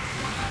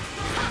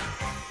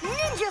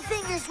 Ninja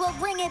fingers will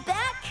bring it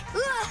back.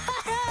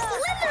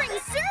 Slithering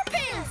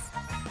serpents!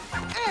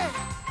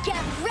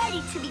 Get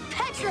ready to be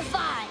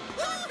petrified.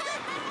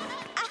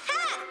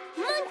 Aha!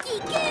 Monkey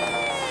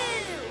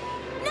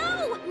goo!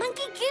 No!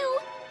 Monkey goo!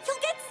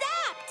 You'll get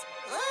zapped!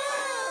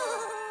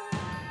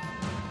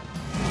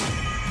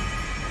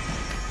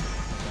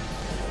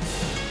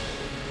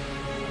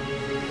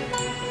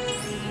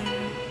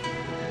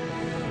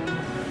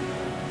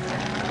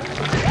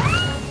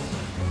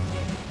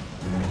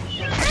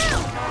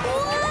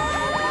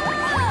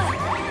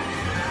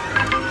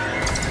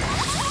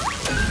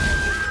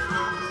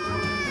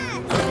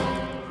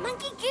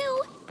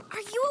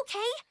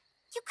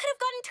 You could have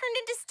gotten turned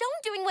into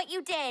stone doing what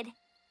you did.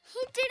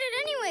 He did it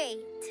anyway,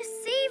 to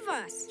save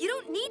us. You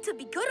don't need to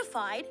be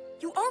goodified.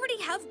 You already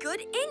have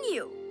good in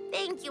you.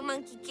 Thank you,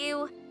 Monkey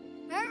Goo.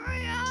 Get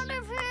me out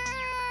of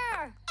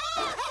here!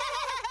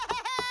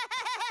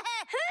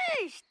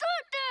 Hey,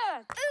 stop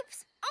that!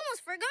 Oops,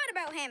 almost forgot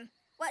about him.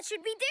 What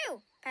should we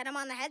do? Pat him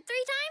on the head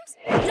 3 times?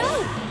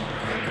 No!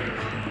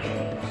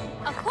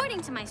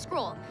 According to my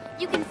scroll,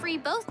 you can free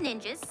both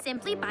ninjas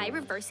simply by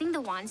reversing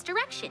the wand's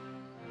direction.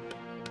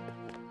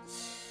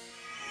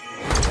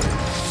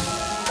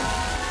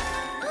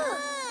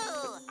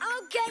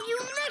 I'll get you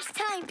next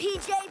time,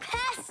 PJ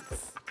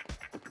Pests!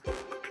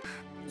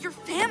 Your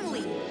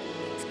family.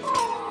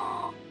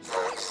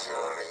 I'm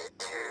sorry,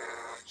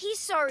 too. He's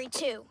sorry,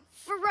 too,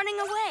 for running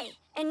away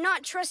and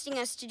not trusting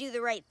us to do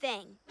the right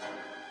thing.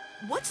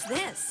 What's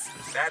this?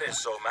 That is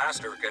so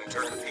Master can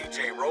turn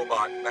PJ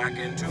Robot back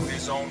into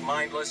his own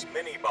mindless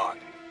mini-bot.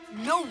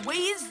 No way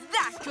is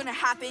that gonna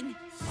happen.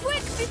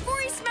 Quick, before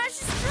he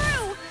smashes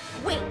through.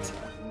 Wait,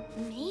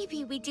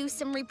 maybe we do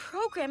some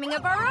reprogramming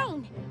of our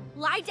own.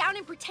 Lie down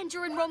and pretend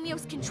you're in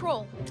Romeo's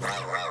control.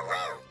 Aha!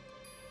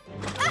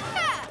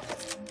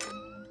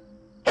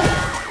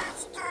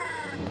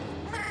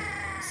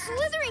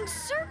 Slithering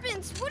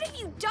serpents, what have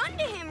you done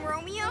to him,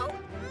 Romeo?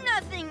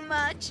 Nothing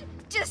much.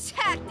 Just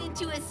hacked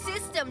into a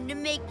system to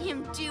make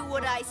him do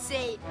what I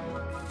say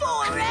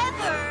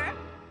forever.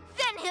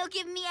 Then he'll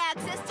give me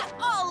access to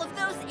all of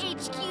those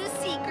HQ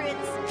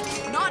secrets.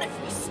 Not if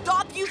we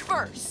stop you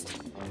first.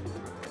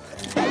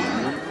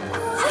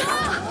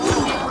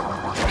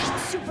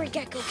 Super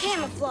Gecko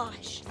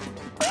camouflage.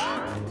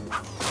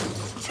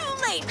 Too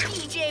late,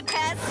 PJ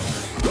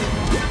Pests.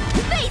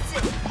 Face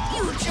it,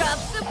 you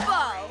dropped the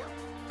ball.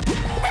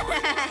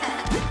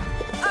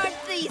 Aren't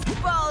these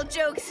ball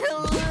jokes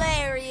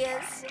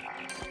hilarious?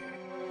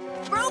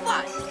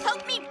 Robot,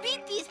 help me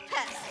beat these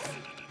pests.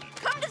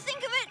 Come to think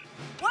of it,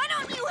 why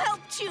don't you help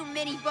too,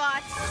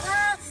 mini-bots?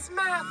 Yes,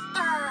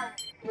 Master!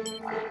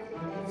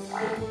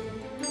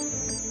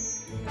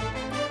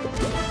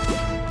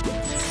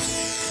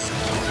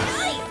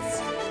 Lights!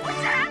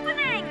 What's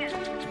happening?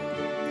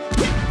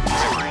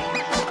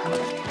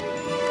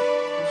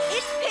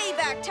 It's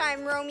payback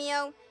time,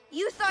 Romeo.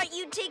 You thought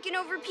you'd taken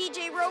over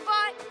PJ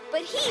Robot,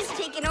 but he's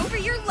taken over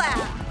your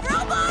lab.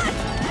 Robot,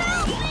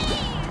 help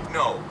me!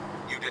 No,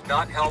 you did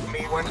not help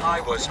me when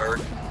I was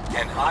hurt,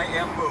 and I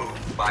am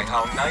moved by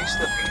how nice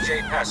the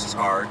PJ Pests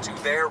are to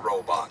their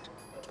robot.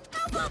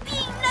 How about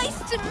being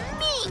nice to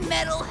me,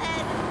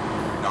 metalhead?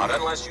 Not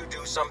unless you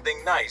do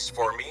something nice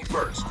for me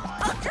first.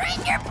 I'll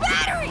drain your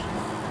battery!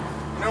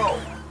 No,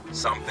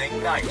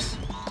 something nice.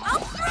 I'll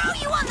throw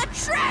you on the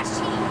trash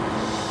heap!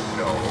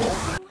 No.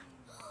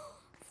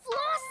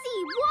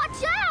 Flossie,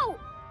 watch out!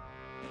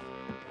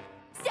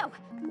 So,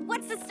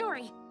 what's the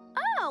story?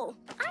 Oh,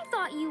 I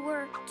thought you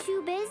were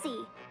too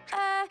busy.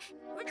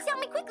 Tell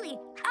me quickly.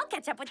 I'll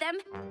catch up with them.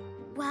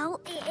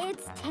 Well,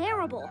 it's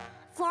terrible.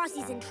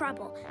 Flossie's in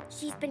trouble.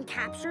 She's been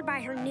captured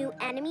by her new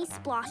enemy,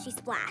 Sploshy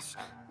Splash.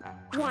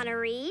 Wanna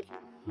read?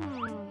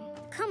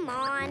 Come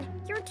on.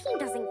 Your team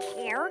doesn't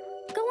care.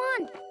 Go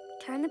on.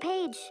 Turn the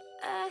page.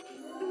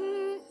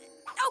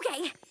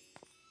 Okay.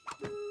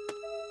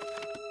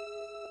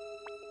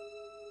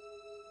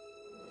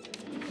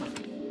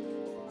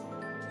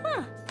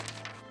 Huh.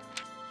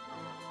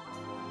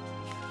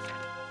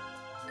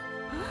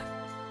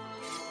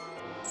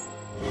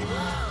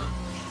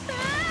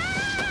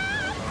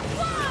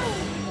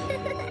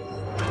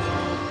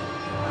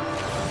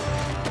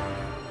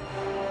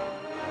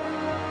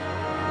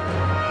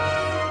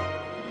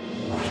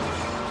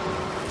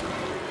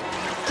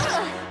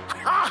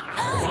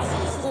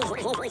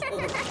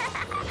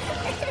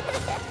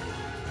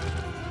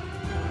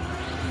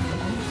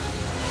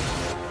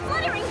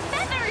 Fluttering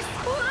feathers!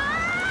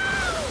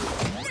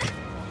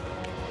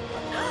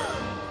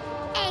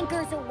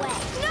 Anchors away.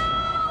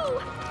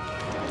 No!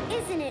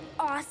 Isn't it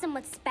awesome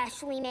what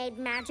specially made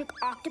magic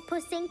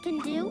octopus ink can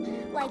do?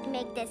 Like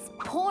make this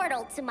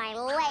portal to my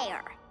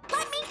lair.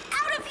 Let me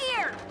out of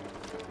here!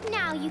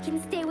 Now you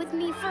can stay with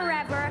me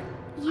forever.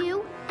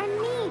 You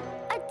and me,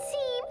 a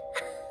team.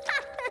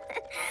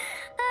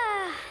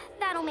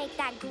 That'll make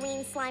that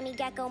green slimy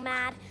gecko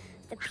mad.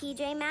 The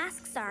PJ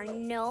masks are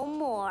no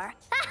more.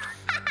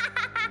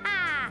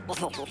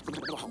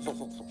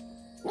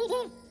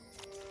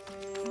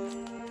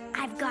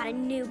 I've got a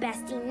new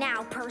bestie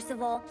now,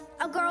 Percival.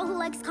 A girl who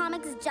likes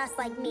comics just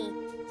like me.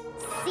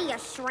 See ya,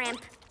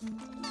 shrimp.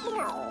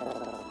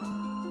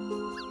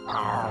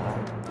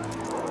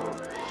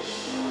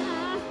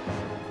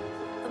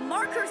 The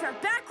markers are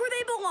back where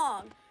they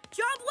belong.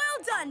 Job well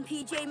done,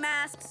 PJ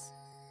Masks.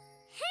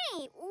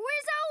 Hey,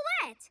 where's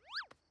Owlette?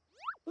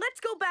 Let's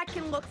go back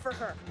and look for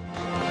her.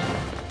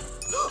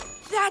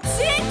 That's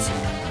it!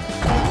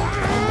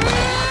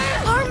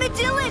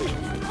 Armadillon,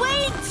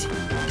 wait!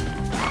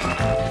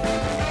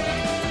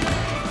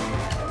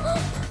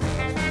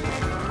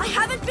 I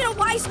haven't been a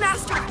wise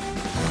master.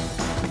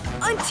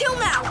 Until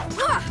now.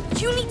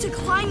 You need to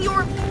climb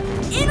your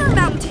inner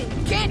mountain.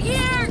 Get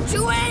here,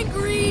 too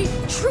angry!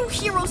 True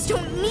heroes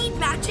don't need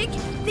magic.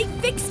 They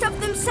fix stuff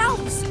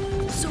themselves.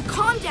 So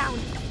calm down.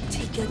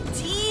 Take a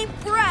deep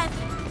breath.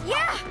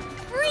 Yeah,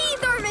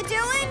 breathe,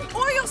 Armadillon.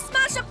 Or you'll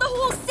smash up the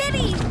whole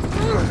city!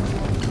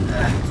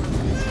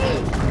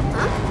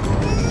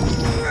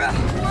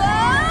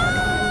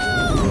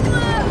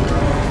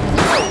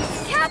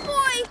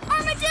 Catboy,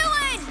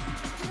 Armadillon!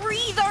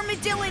 Breathe,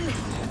 Armadillon!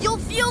 You'll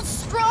feel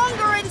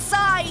stronger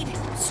inside!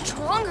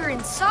 Stronger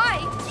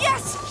inside?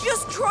 Yes!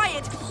 Just try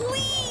it,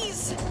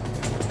 please!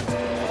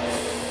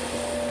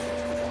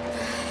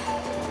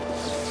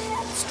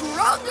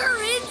 Stronger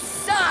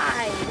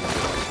inside!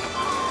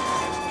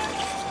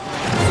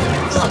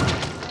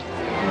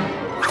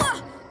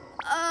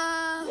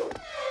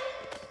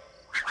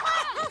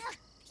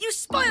 You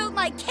spoiled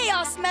my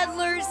chaos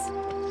meddlers!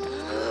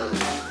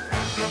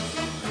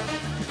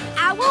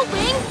 Owl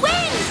Wing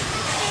Wind!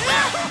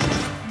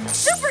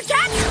 Super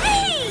Cat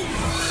Speed!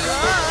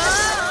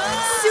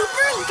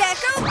 Super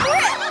Gekko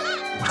Grip!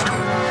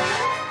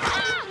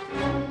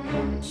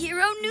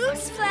 Hero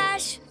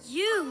Newsflash,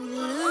 you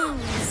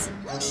lose.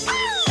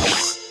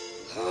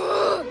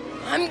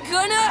 I'm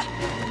gonna...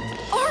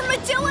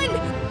 Armadillon!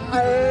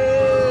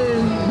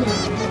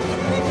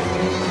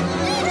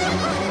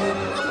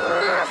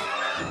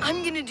 I'm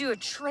gonna do a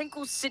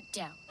tranquil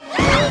sit-down.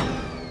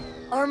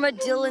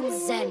 Armadillon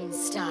Zen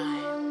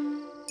style.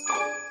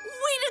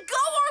 Way to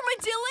go,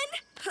 Armadillon!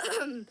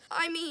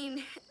 I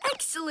mean,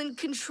 excellent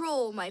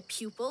control, my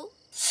pupil.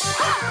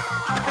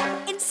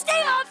 And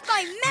stay off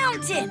my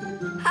mountain!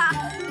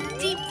 Ha!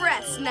 Deep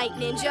breaths, Night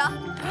Ninja.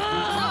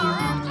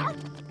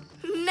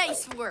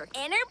 Nice work.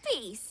 Inner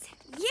peace.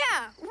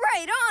 Yeah,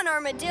 right on,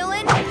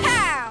 Armadillon.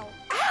 Pow!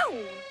 Ow!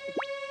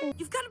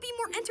 You've got to be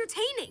more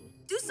entertaining.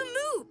 Do some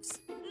moves.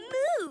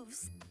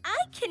 Moves?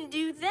 I can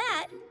do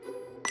that.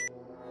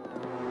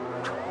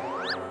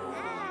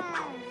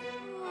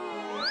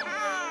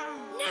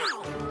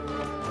 Now!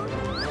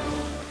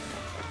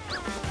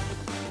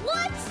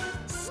 What?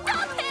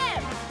 Stop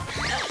him!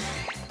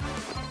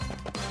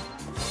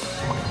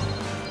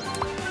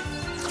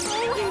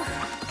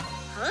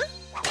 Huh?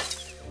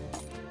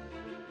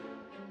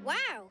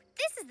 Wow,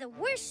 this is the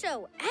worst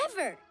show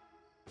ever.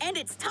 And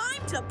it's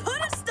time to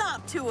put a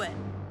stop to it.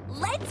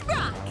 Let's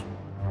rock!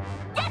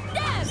 Get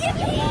them!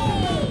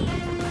 Yippee!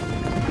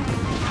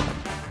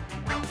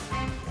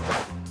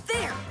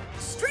 There!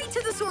 Straight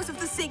to the source of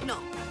the signal.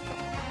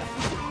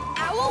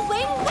 Owl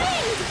Wing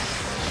Wind!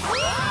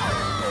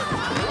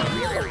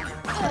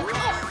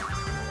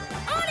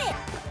 On it!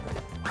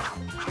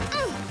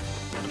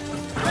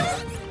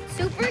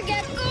 Super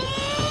Gekko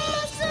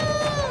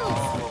muscles!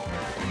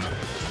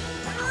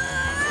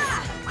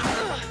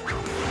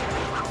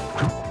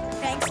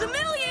 Thanks a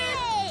million!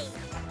 Hey!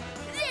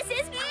 This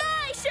is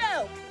my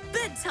show!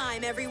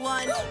 Bedtime,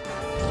 everyone!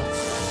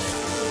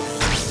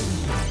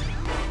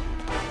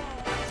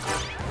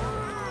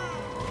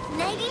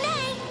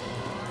 Nighty-night!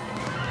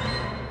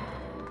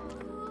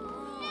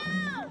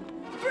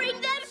 Bring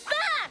them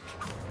back!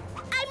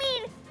 I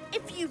mean,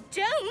 if you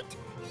don't,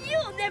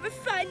 you'll never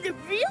find the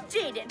real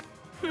Jaden.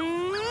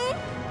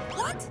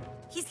 What?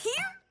 He's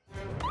here?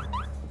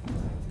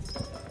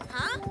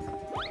 Huh?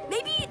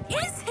 Maybe it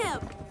is him!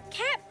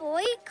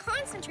 Catboy,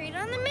 concentrate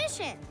on the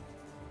mission.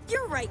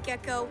 You're right,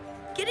 Gekko.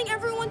 Getting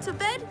everyone to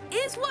bed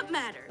is what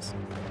matters.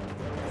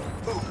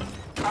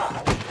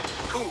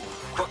 Cool.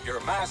 Put your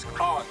mask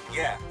on.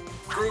 Yeah.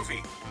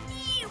 Groovy.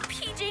 You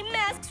PJ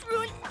Masks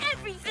ruin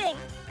everything.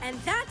 And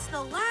that's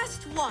the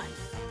last one.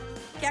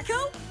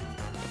 Gekko?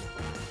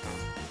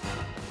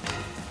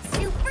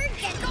 Super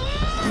Gekko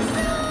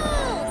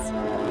muscles!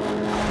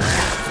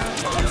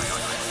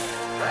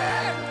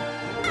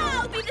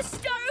 I'll be the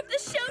star of the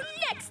show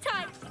next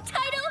time.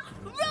 Title,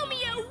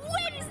 Romeo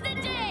wins the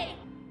day.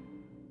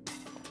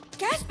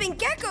 Gasping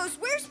Geckos,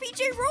 where's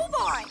PJ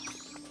Robot?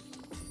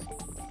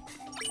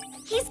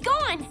 He's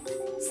gone.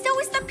 So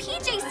is the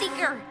PJ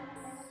Seeker.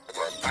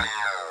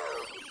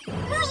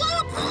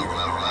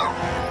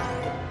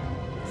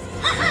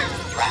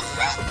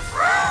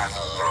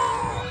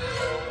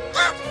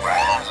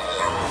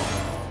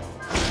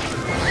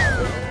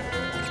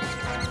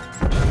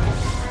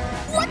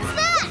 What's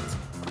that?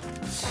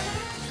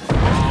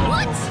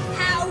 What?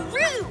 How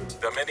rude!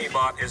 The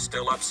mini-bot is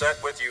still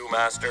upset with you,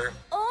 Master.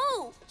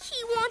 Oh,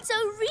 he wants a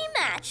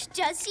rematch,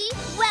 does he?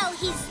 Well,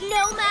 he's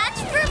no match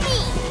for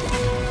me.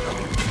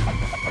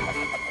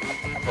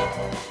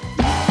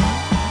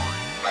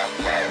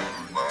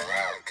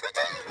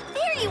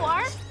 There you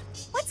are.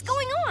 What's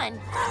going on?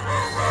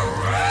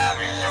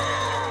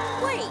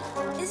 Wait,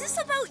 is this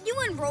about you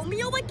and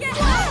Romeo again?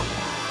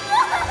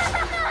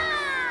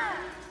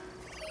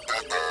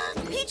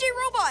 PJ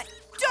Robot,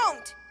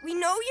 don't! We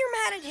know you're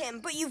mad at him,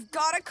 but you've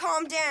got to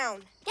calm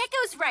down.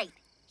 Gekko's right.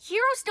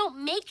 Heroes don't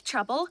make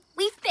trouble.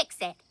 We fix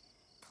it.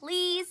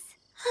 Please?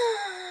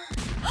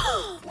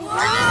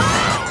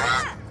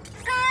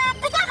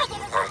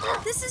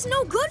 This is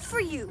no good for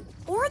you,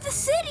 or the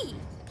city.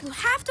 You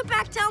have to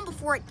back down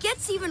before it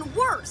gets even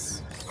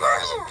worse.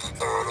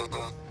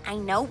 I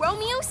know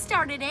Romeo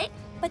started it,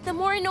 But the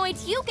more annoyed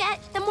you get,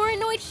 the more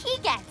annoyed he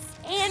gets.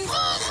 And...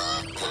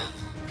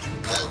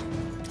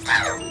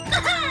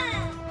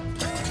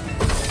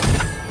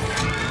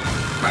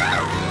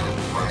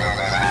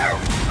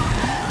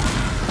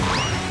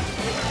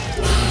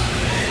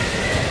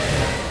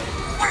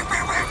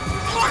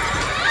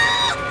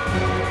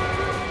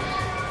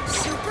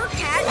 Super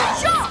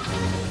Cat jump!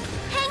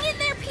 Hang in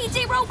there,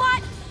 PJ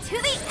Robot! To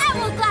the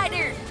Owl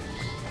Glider!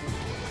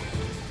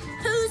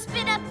 Who's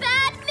been a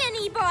bad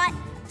mini-bot?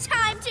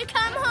 Time to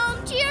come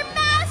home to your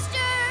master!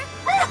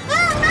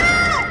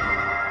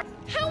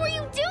 How are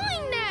you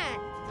doing that?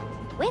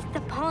 With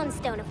the Pawn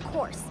Stone, of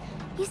course.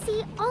 You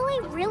see, all I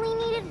really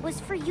needed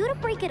was for you to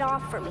break it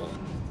off for me.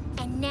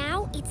 And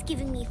now it's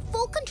giving me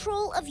full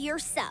control of your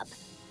sub.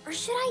 Or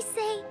should I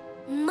say,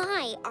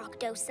 my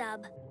Octo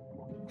sub.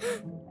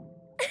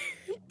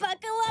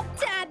 Buckle up,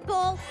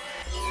 Tadpole.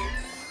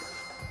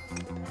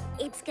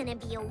 It's gonna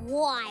be a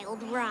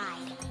wild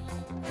ride.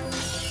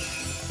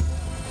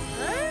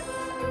 Huh?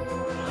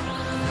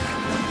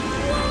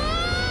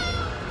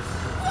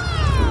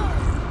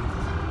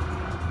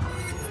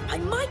 By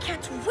my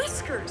cat's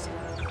whiskers!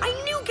 I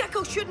knew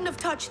Gekko shouldn't have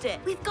touched it.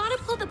 We've got to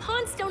pull the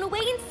Pawn Stone away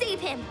and save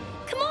him.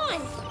 Come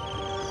on!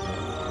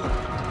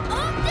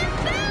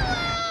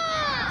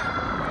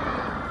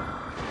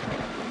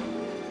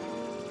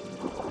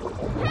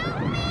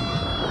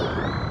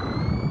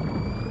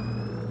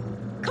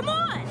 Come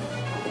on!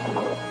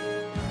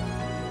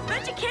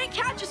 Bet you can't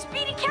catch a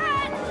speedy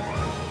cat!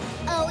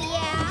 Oh,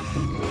 yeah?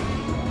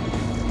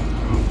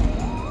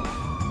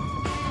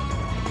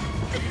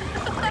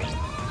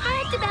 Hi,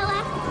 Octobella.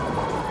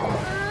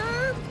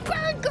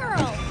 Bird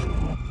Girl!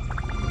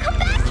 Come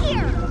back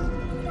here!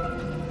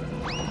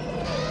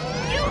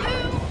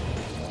 Yoo-hoo!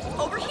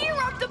 Over here,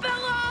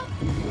 Octobella!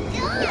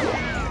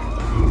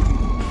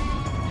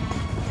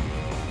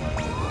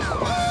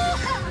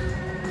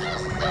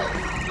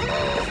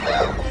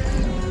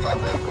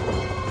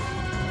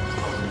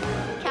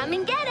 Come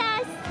and get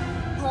us!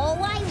 Oh,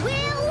 I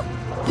will!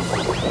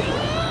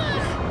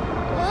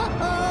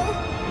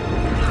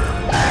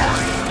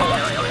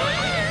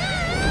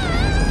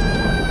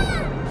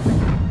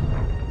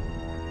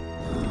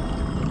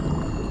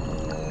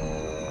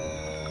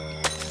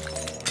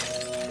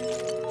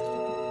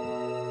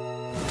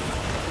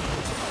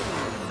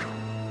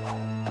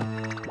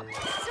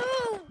 So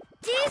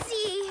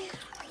dizzy.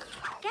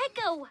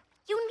 Gekko,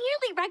 you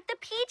nearly wrecked the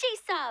PJ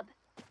sub.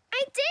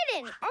 I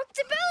didn't.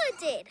 Octobella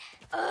did.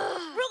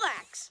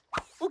 Relax.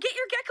 We'll get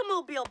your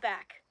Gekko-mobile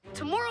back.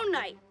 Tomorrow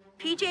night.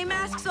 PJ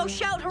Masks, oh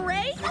shout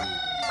hooray!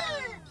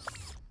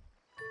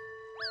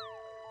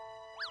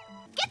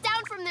 Get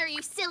down from there,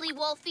 you silly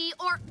Wolfie,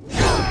 or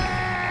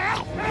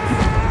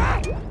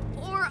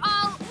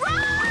I'll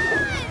run!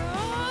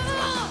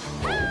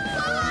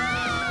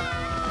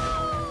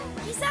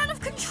 He's out of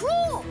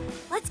control.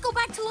 Let's go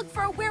back to look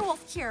for a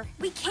werewolf cure.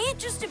 We can't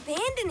just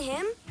abandon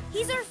him.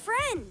 He's our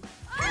friend.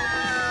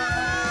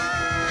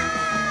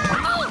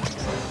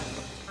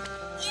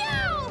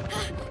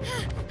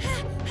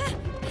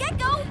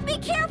 Gekko, be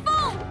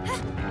careful!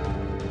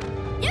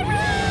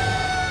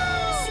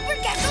 Super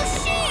Gekko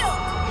shield!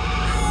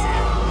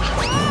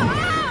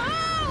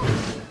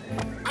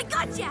 I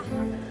gotcha!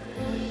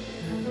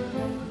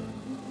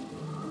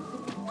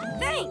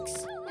 Thanks.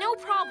 No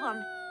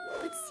problem.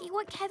 But see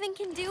what Kevin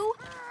can do?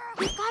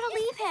 We've got to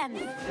leave him.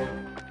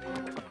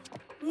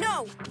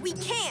 No, we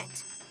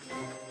can't.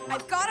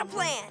 I've got a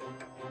plan.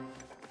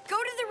 Go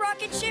to the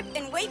rocket ship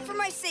and wait for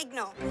my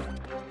signal.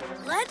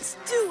 Let's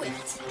do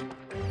it.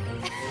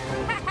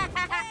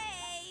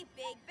 Hey,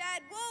 big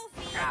bad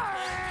Wolfie, you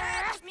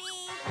can't catch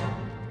me.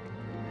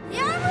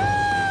 Yahoo!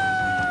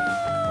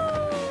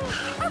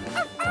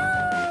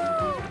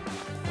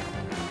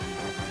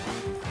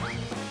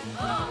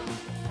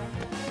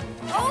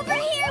 Over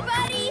here,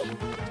 buddy.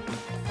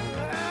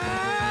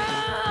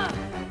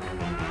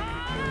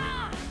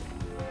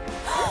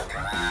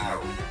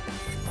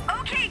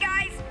 Okay,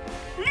 guys,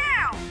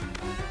 now.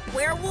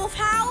 Werewolf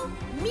howl,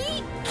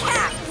 meet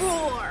cat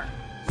roar.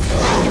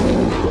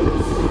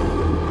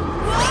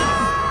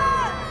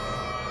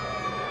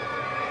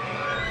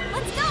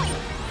 Let's go.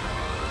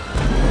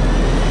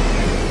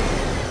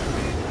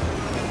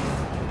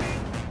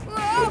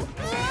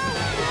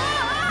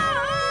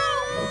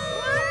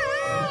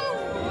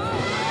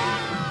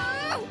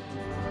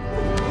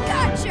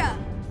 Gotcha.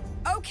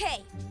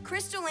 Okay,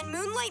 Crystal and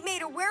Moonlight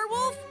made a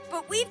werewolf,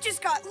 but we've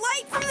just got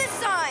light from the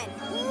sun.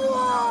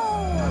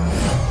 Whoa!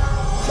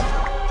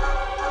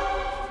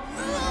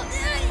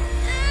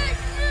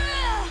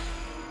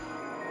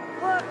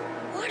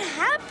 What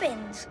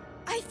happened?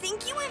 I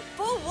think you went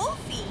full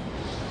Wolfie.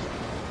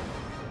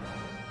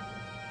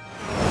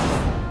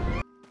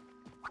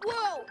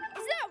 Whoa,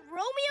 is that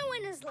Romeo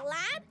in his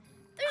lab?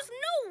 There's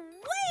no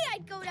way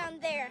I'd go down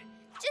there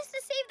just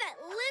to save that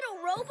little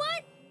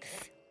robot.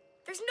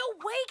 There's no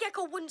way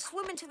Gekko wouldn't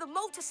swim into the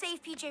moat to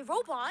save PJ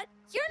Robot.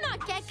 You're not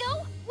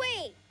Gekko.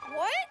 Wait,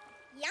 what?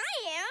 Yeah,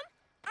 I am.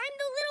 I'm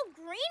the little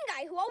green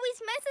guy who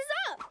always messes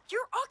up.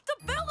 You're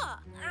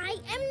Octobella. I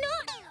am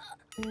not.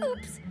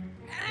 Oops.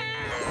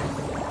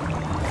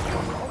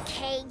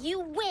 Okay, you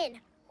win.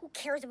 Who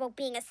cares about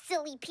being a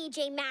silly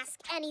PJ Mask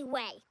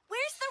anyway?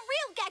 Where's the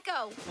real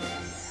Gekko?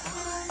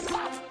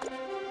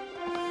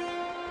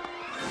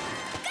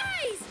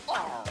 Guys!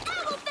 Owl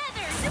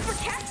feathers! Super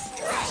Cat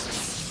Strike!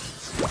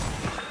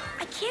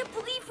 I can't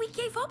believe we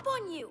gave up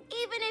on you.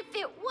 Even if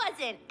it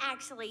wasn't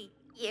actually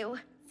you.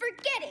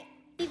 Forget it.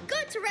 We've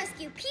got to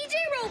rescue PJ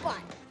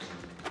Robot.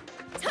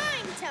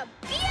 Time to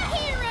be a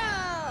hero!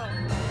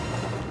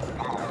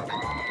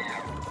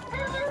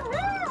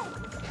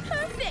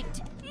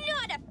 Perfect!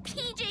 Not a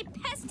PJ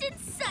pest in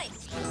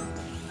sight!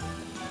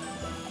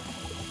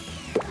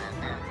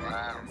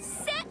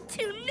 Set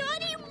to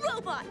Naughty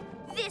Robot!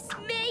 This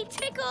may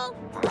tickle!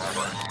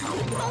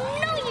 Oh,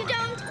 no you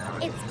don't!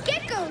 It's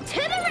Gekko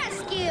to the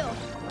rescue!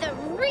 The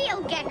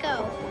real Gekko!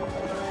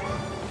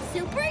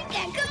 Super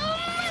Gekko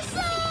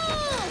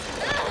muscles!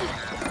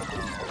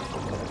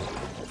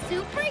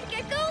 Super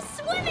Gekko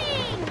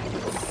swimming!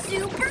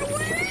 Super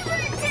whatever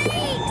it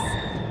takes!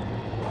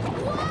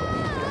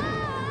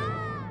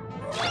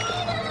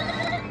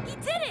 He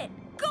did it!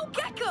 Go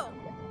Gekko!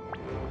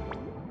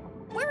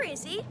 Where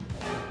is he?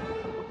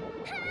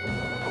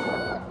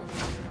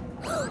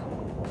 Whoa,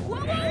 whoa,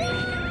 whoa!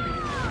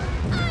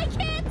 I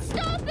can't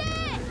stop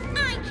it!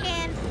 I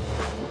can!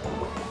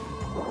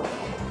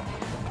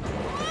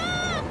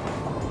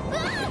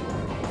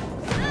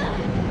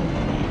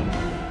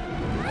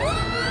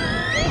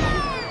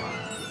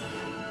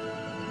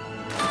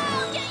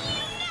 I'll get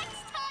you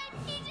next time,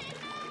 PJ!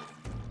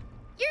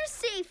 You're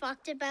safe,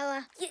 Octobella.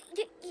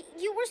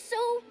 You were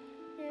so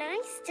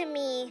nice to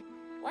me.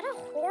 What a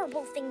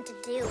horrible thing to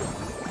do.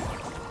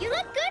 You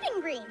look good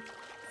in green.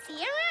 See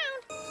you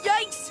around.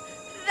 Yikes!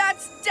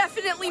 That's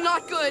definitely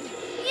not good.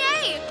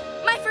 Yay!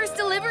 My first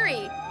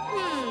delivery.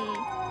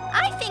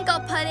 I think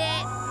I'll put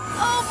it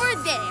over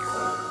there.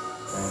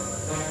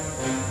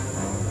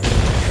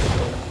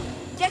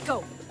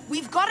 Gekko,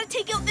 we've got to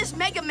take out this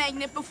mega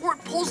magnet before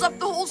it pulls up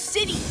the whole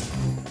city.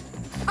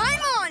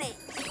 I'm on it.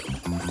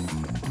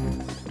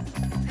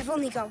 I've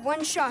only got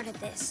one shot at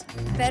this.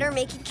 Better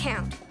make it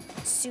count.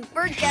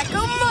 Super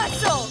Gekko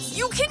muscles!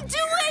 You can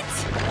do it!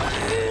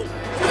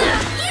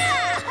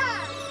 Yeah!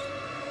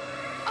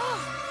 Oh,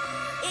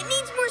 it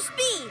needs more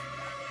speed.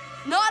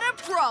 Not a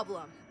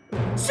problem.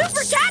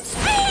 Super Cat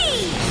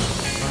speed!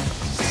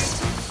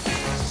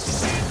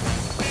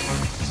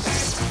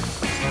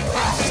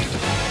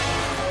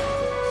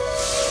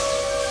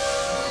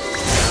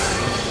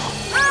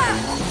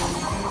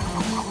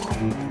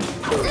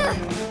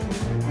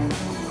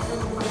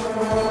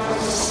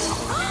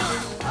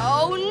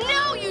 Oh,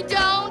 no, you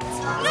don't!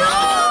 No!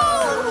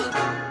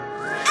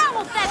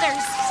 Owl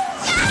feathers!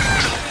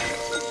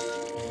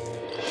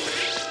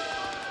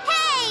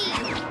 Hey!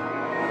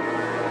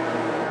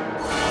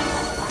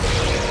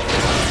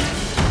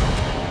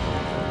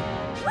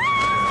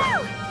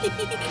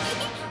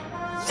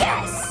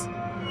 Yes!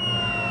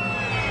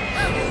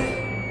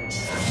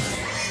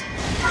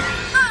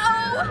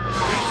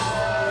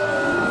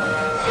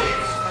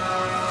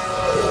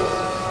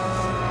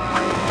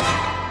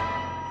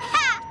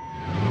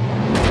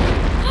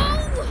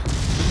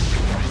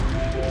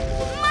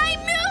 My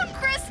moon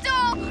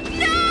crystal!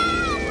 No!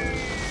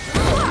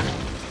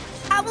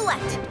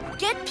 Owlette,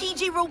 get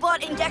PJ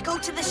Robot and Gekko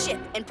to the ship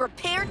and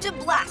prepare to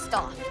blast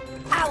off.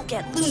 I'll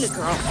get Luna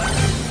Girl.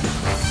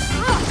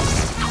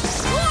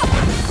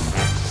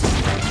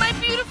 My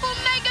beautiful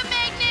mega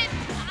magnet!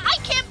 I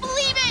can't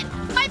believe it!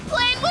 My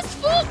plan was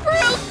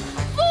foolproof!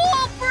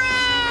 Foolproof!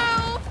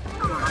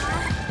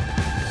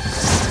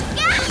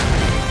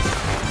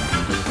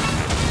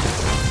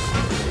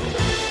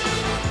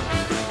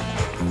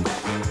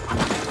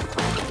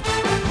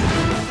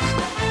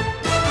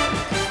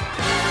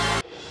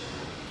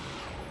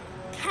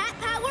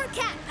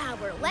 Cat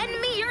power,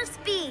 lend me your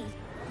speed.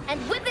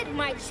 And with it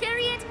my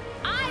chariot,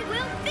 I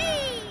will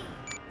feed.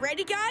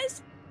 Ready,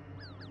 guys?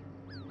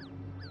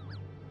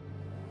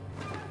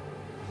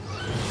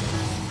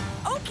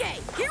 Okay,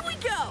 here we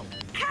go.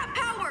 Cat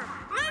power,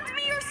 lend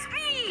me your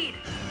speed.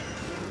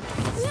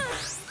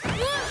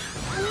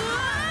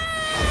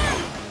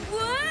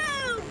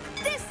 Whoa!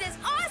 This is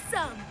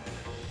awesome!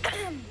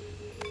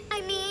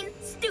 I mean,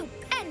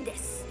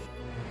 stupendous.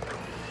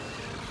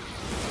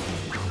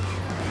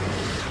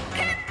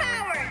 Cat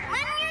power,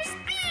 lend me your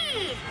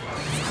speed!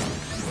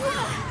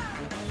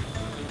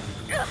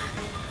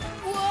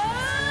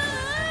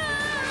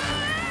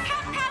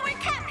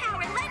 Cat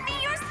power, lend me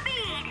your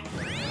speed!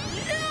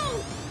 No!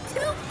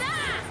 Too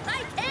fast! I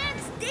can't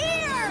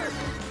steer!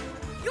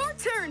 Your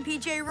turn,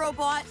 PJ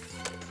Robot.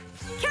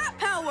 Cat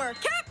power,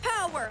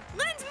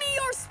 lend me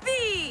your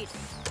speed.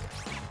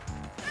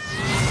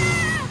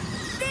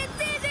 This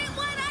isn't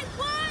what I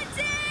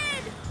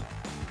wanted!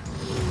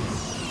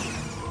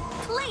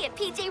 Play it,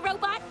 PJ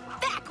Robot,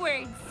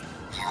 backwards!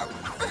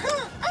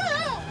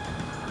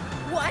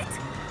 What?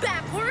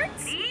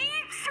 Backwards?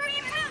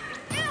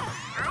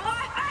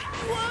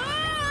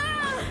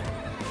 Whoa!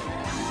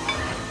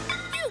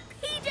 You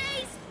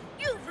PJs!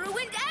 You've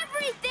ruined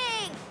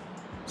everything!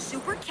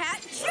 Super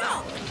Cat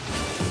jump.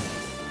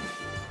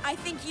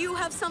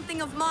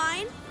 something of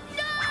mine?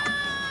 No!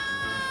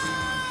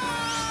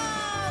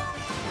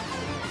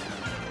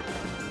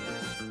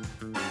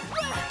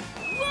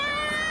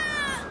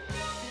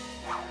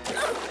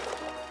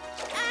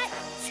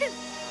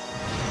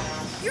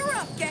 You're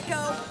up,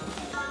 Gekko.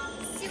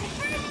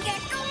 Super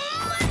Gekko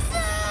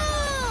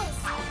muscles!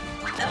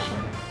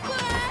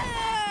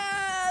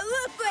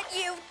 Look what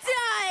you've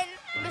done!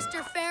 Mr.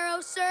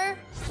 Pharaoh, sir?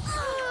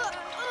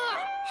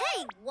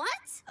 Hey,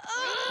 what?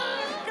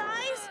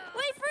 Guys,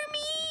 wait for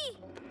me!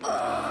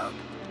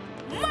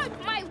 Mark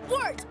my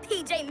words,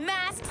 PJ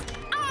Masks!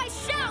 I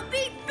shall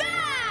be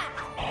back!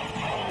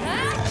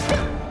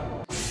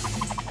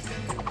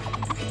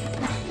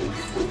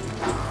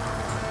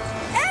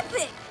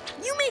 Epic!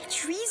 You make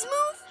trees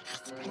move?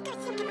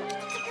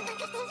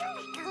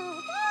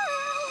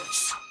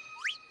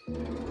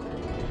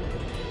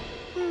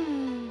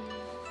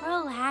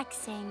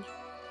 Relaxing.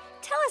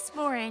 Tell us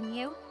more,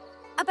 Anyu.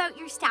 About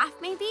your staff,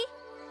 maybe?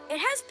 It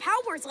has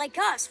powers like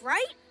us,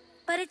 right?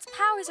 But its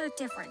powers are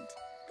different.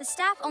 The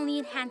staff only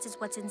enhances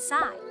what's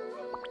inside.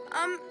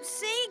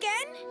 Say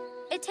again?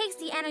 It takes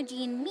the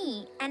energy in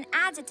me and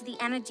adds it to the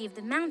energy of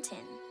the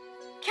mountain.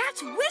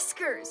 Cat's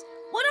whiskers!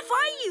 What if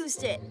I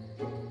used it?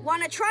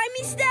 Wanna try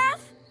me,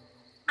 staff?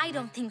 I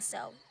don't think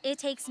so. It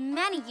takes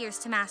many years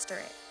to master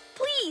it.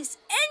 Please,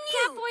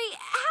 Anyu! Catboy,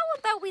 how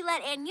about we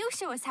let Anyu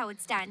show us how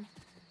it's done?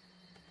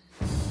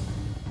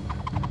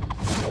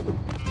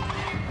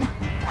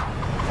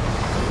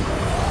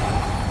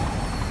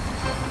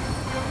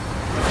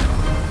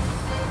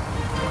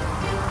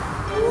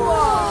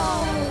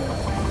 Whoa!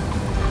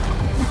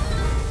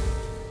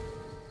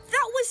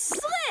 That was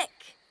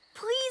slick!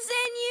 Please,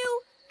 Anyu,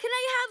 can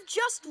I have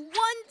just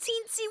one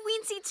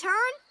teensy-weensy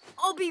turn?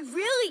 I'll be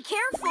really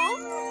careful.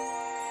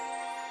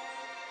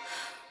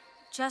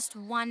 Just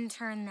one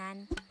turn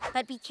then.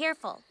 But be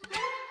careful.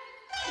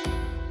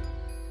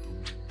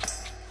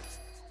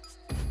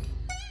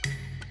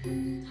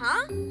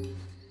 Huh?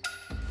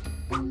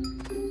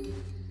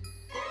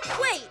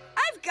 Wait,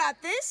 I've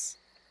got this.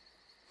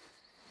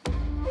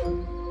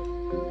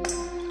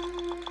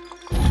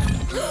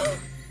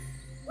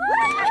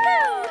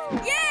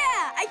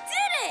 Yeah, I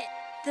did it!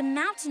 The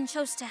mountain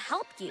chose to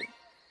help you.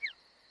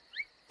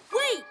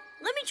 Wait,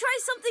 let me try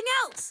something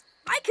else.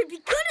 I could be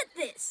good at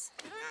this.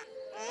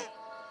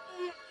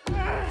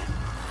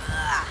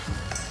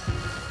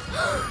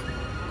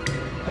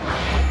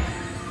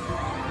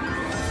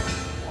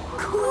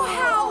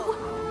 Wow!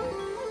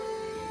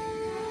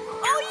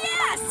 Oh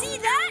yeah, see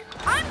that?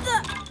 I'm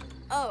the...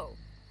 Oh.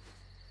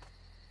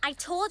 I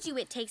told you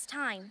it takes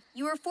time.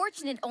 You were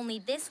fortunate only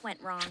this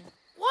went wrong.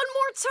 One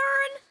more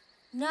turn?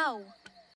 No,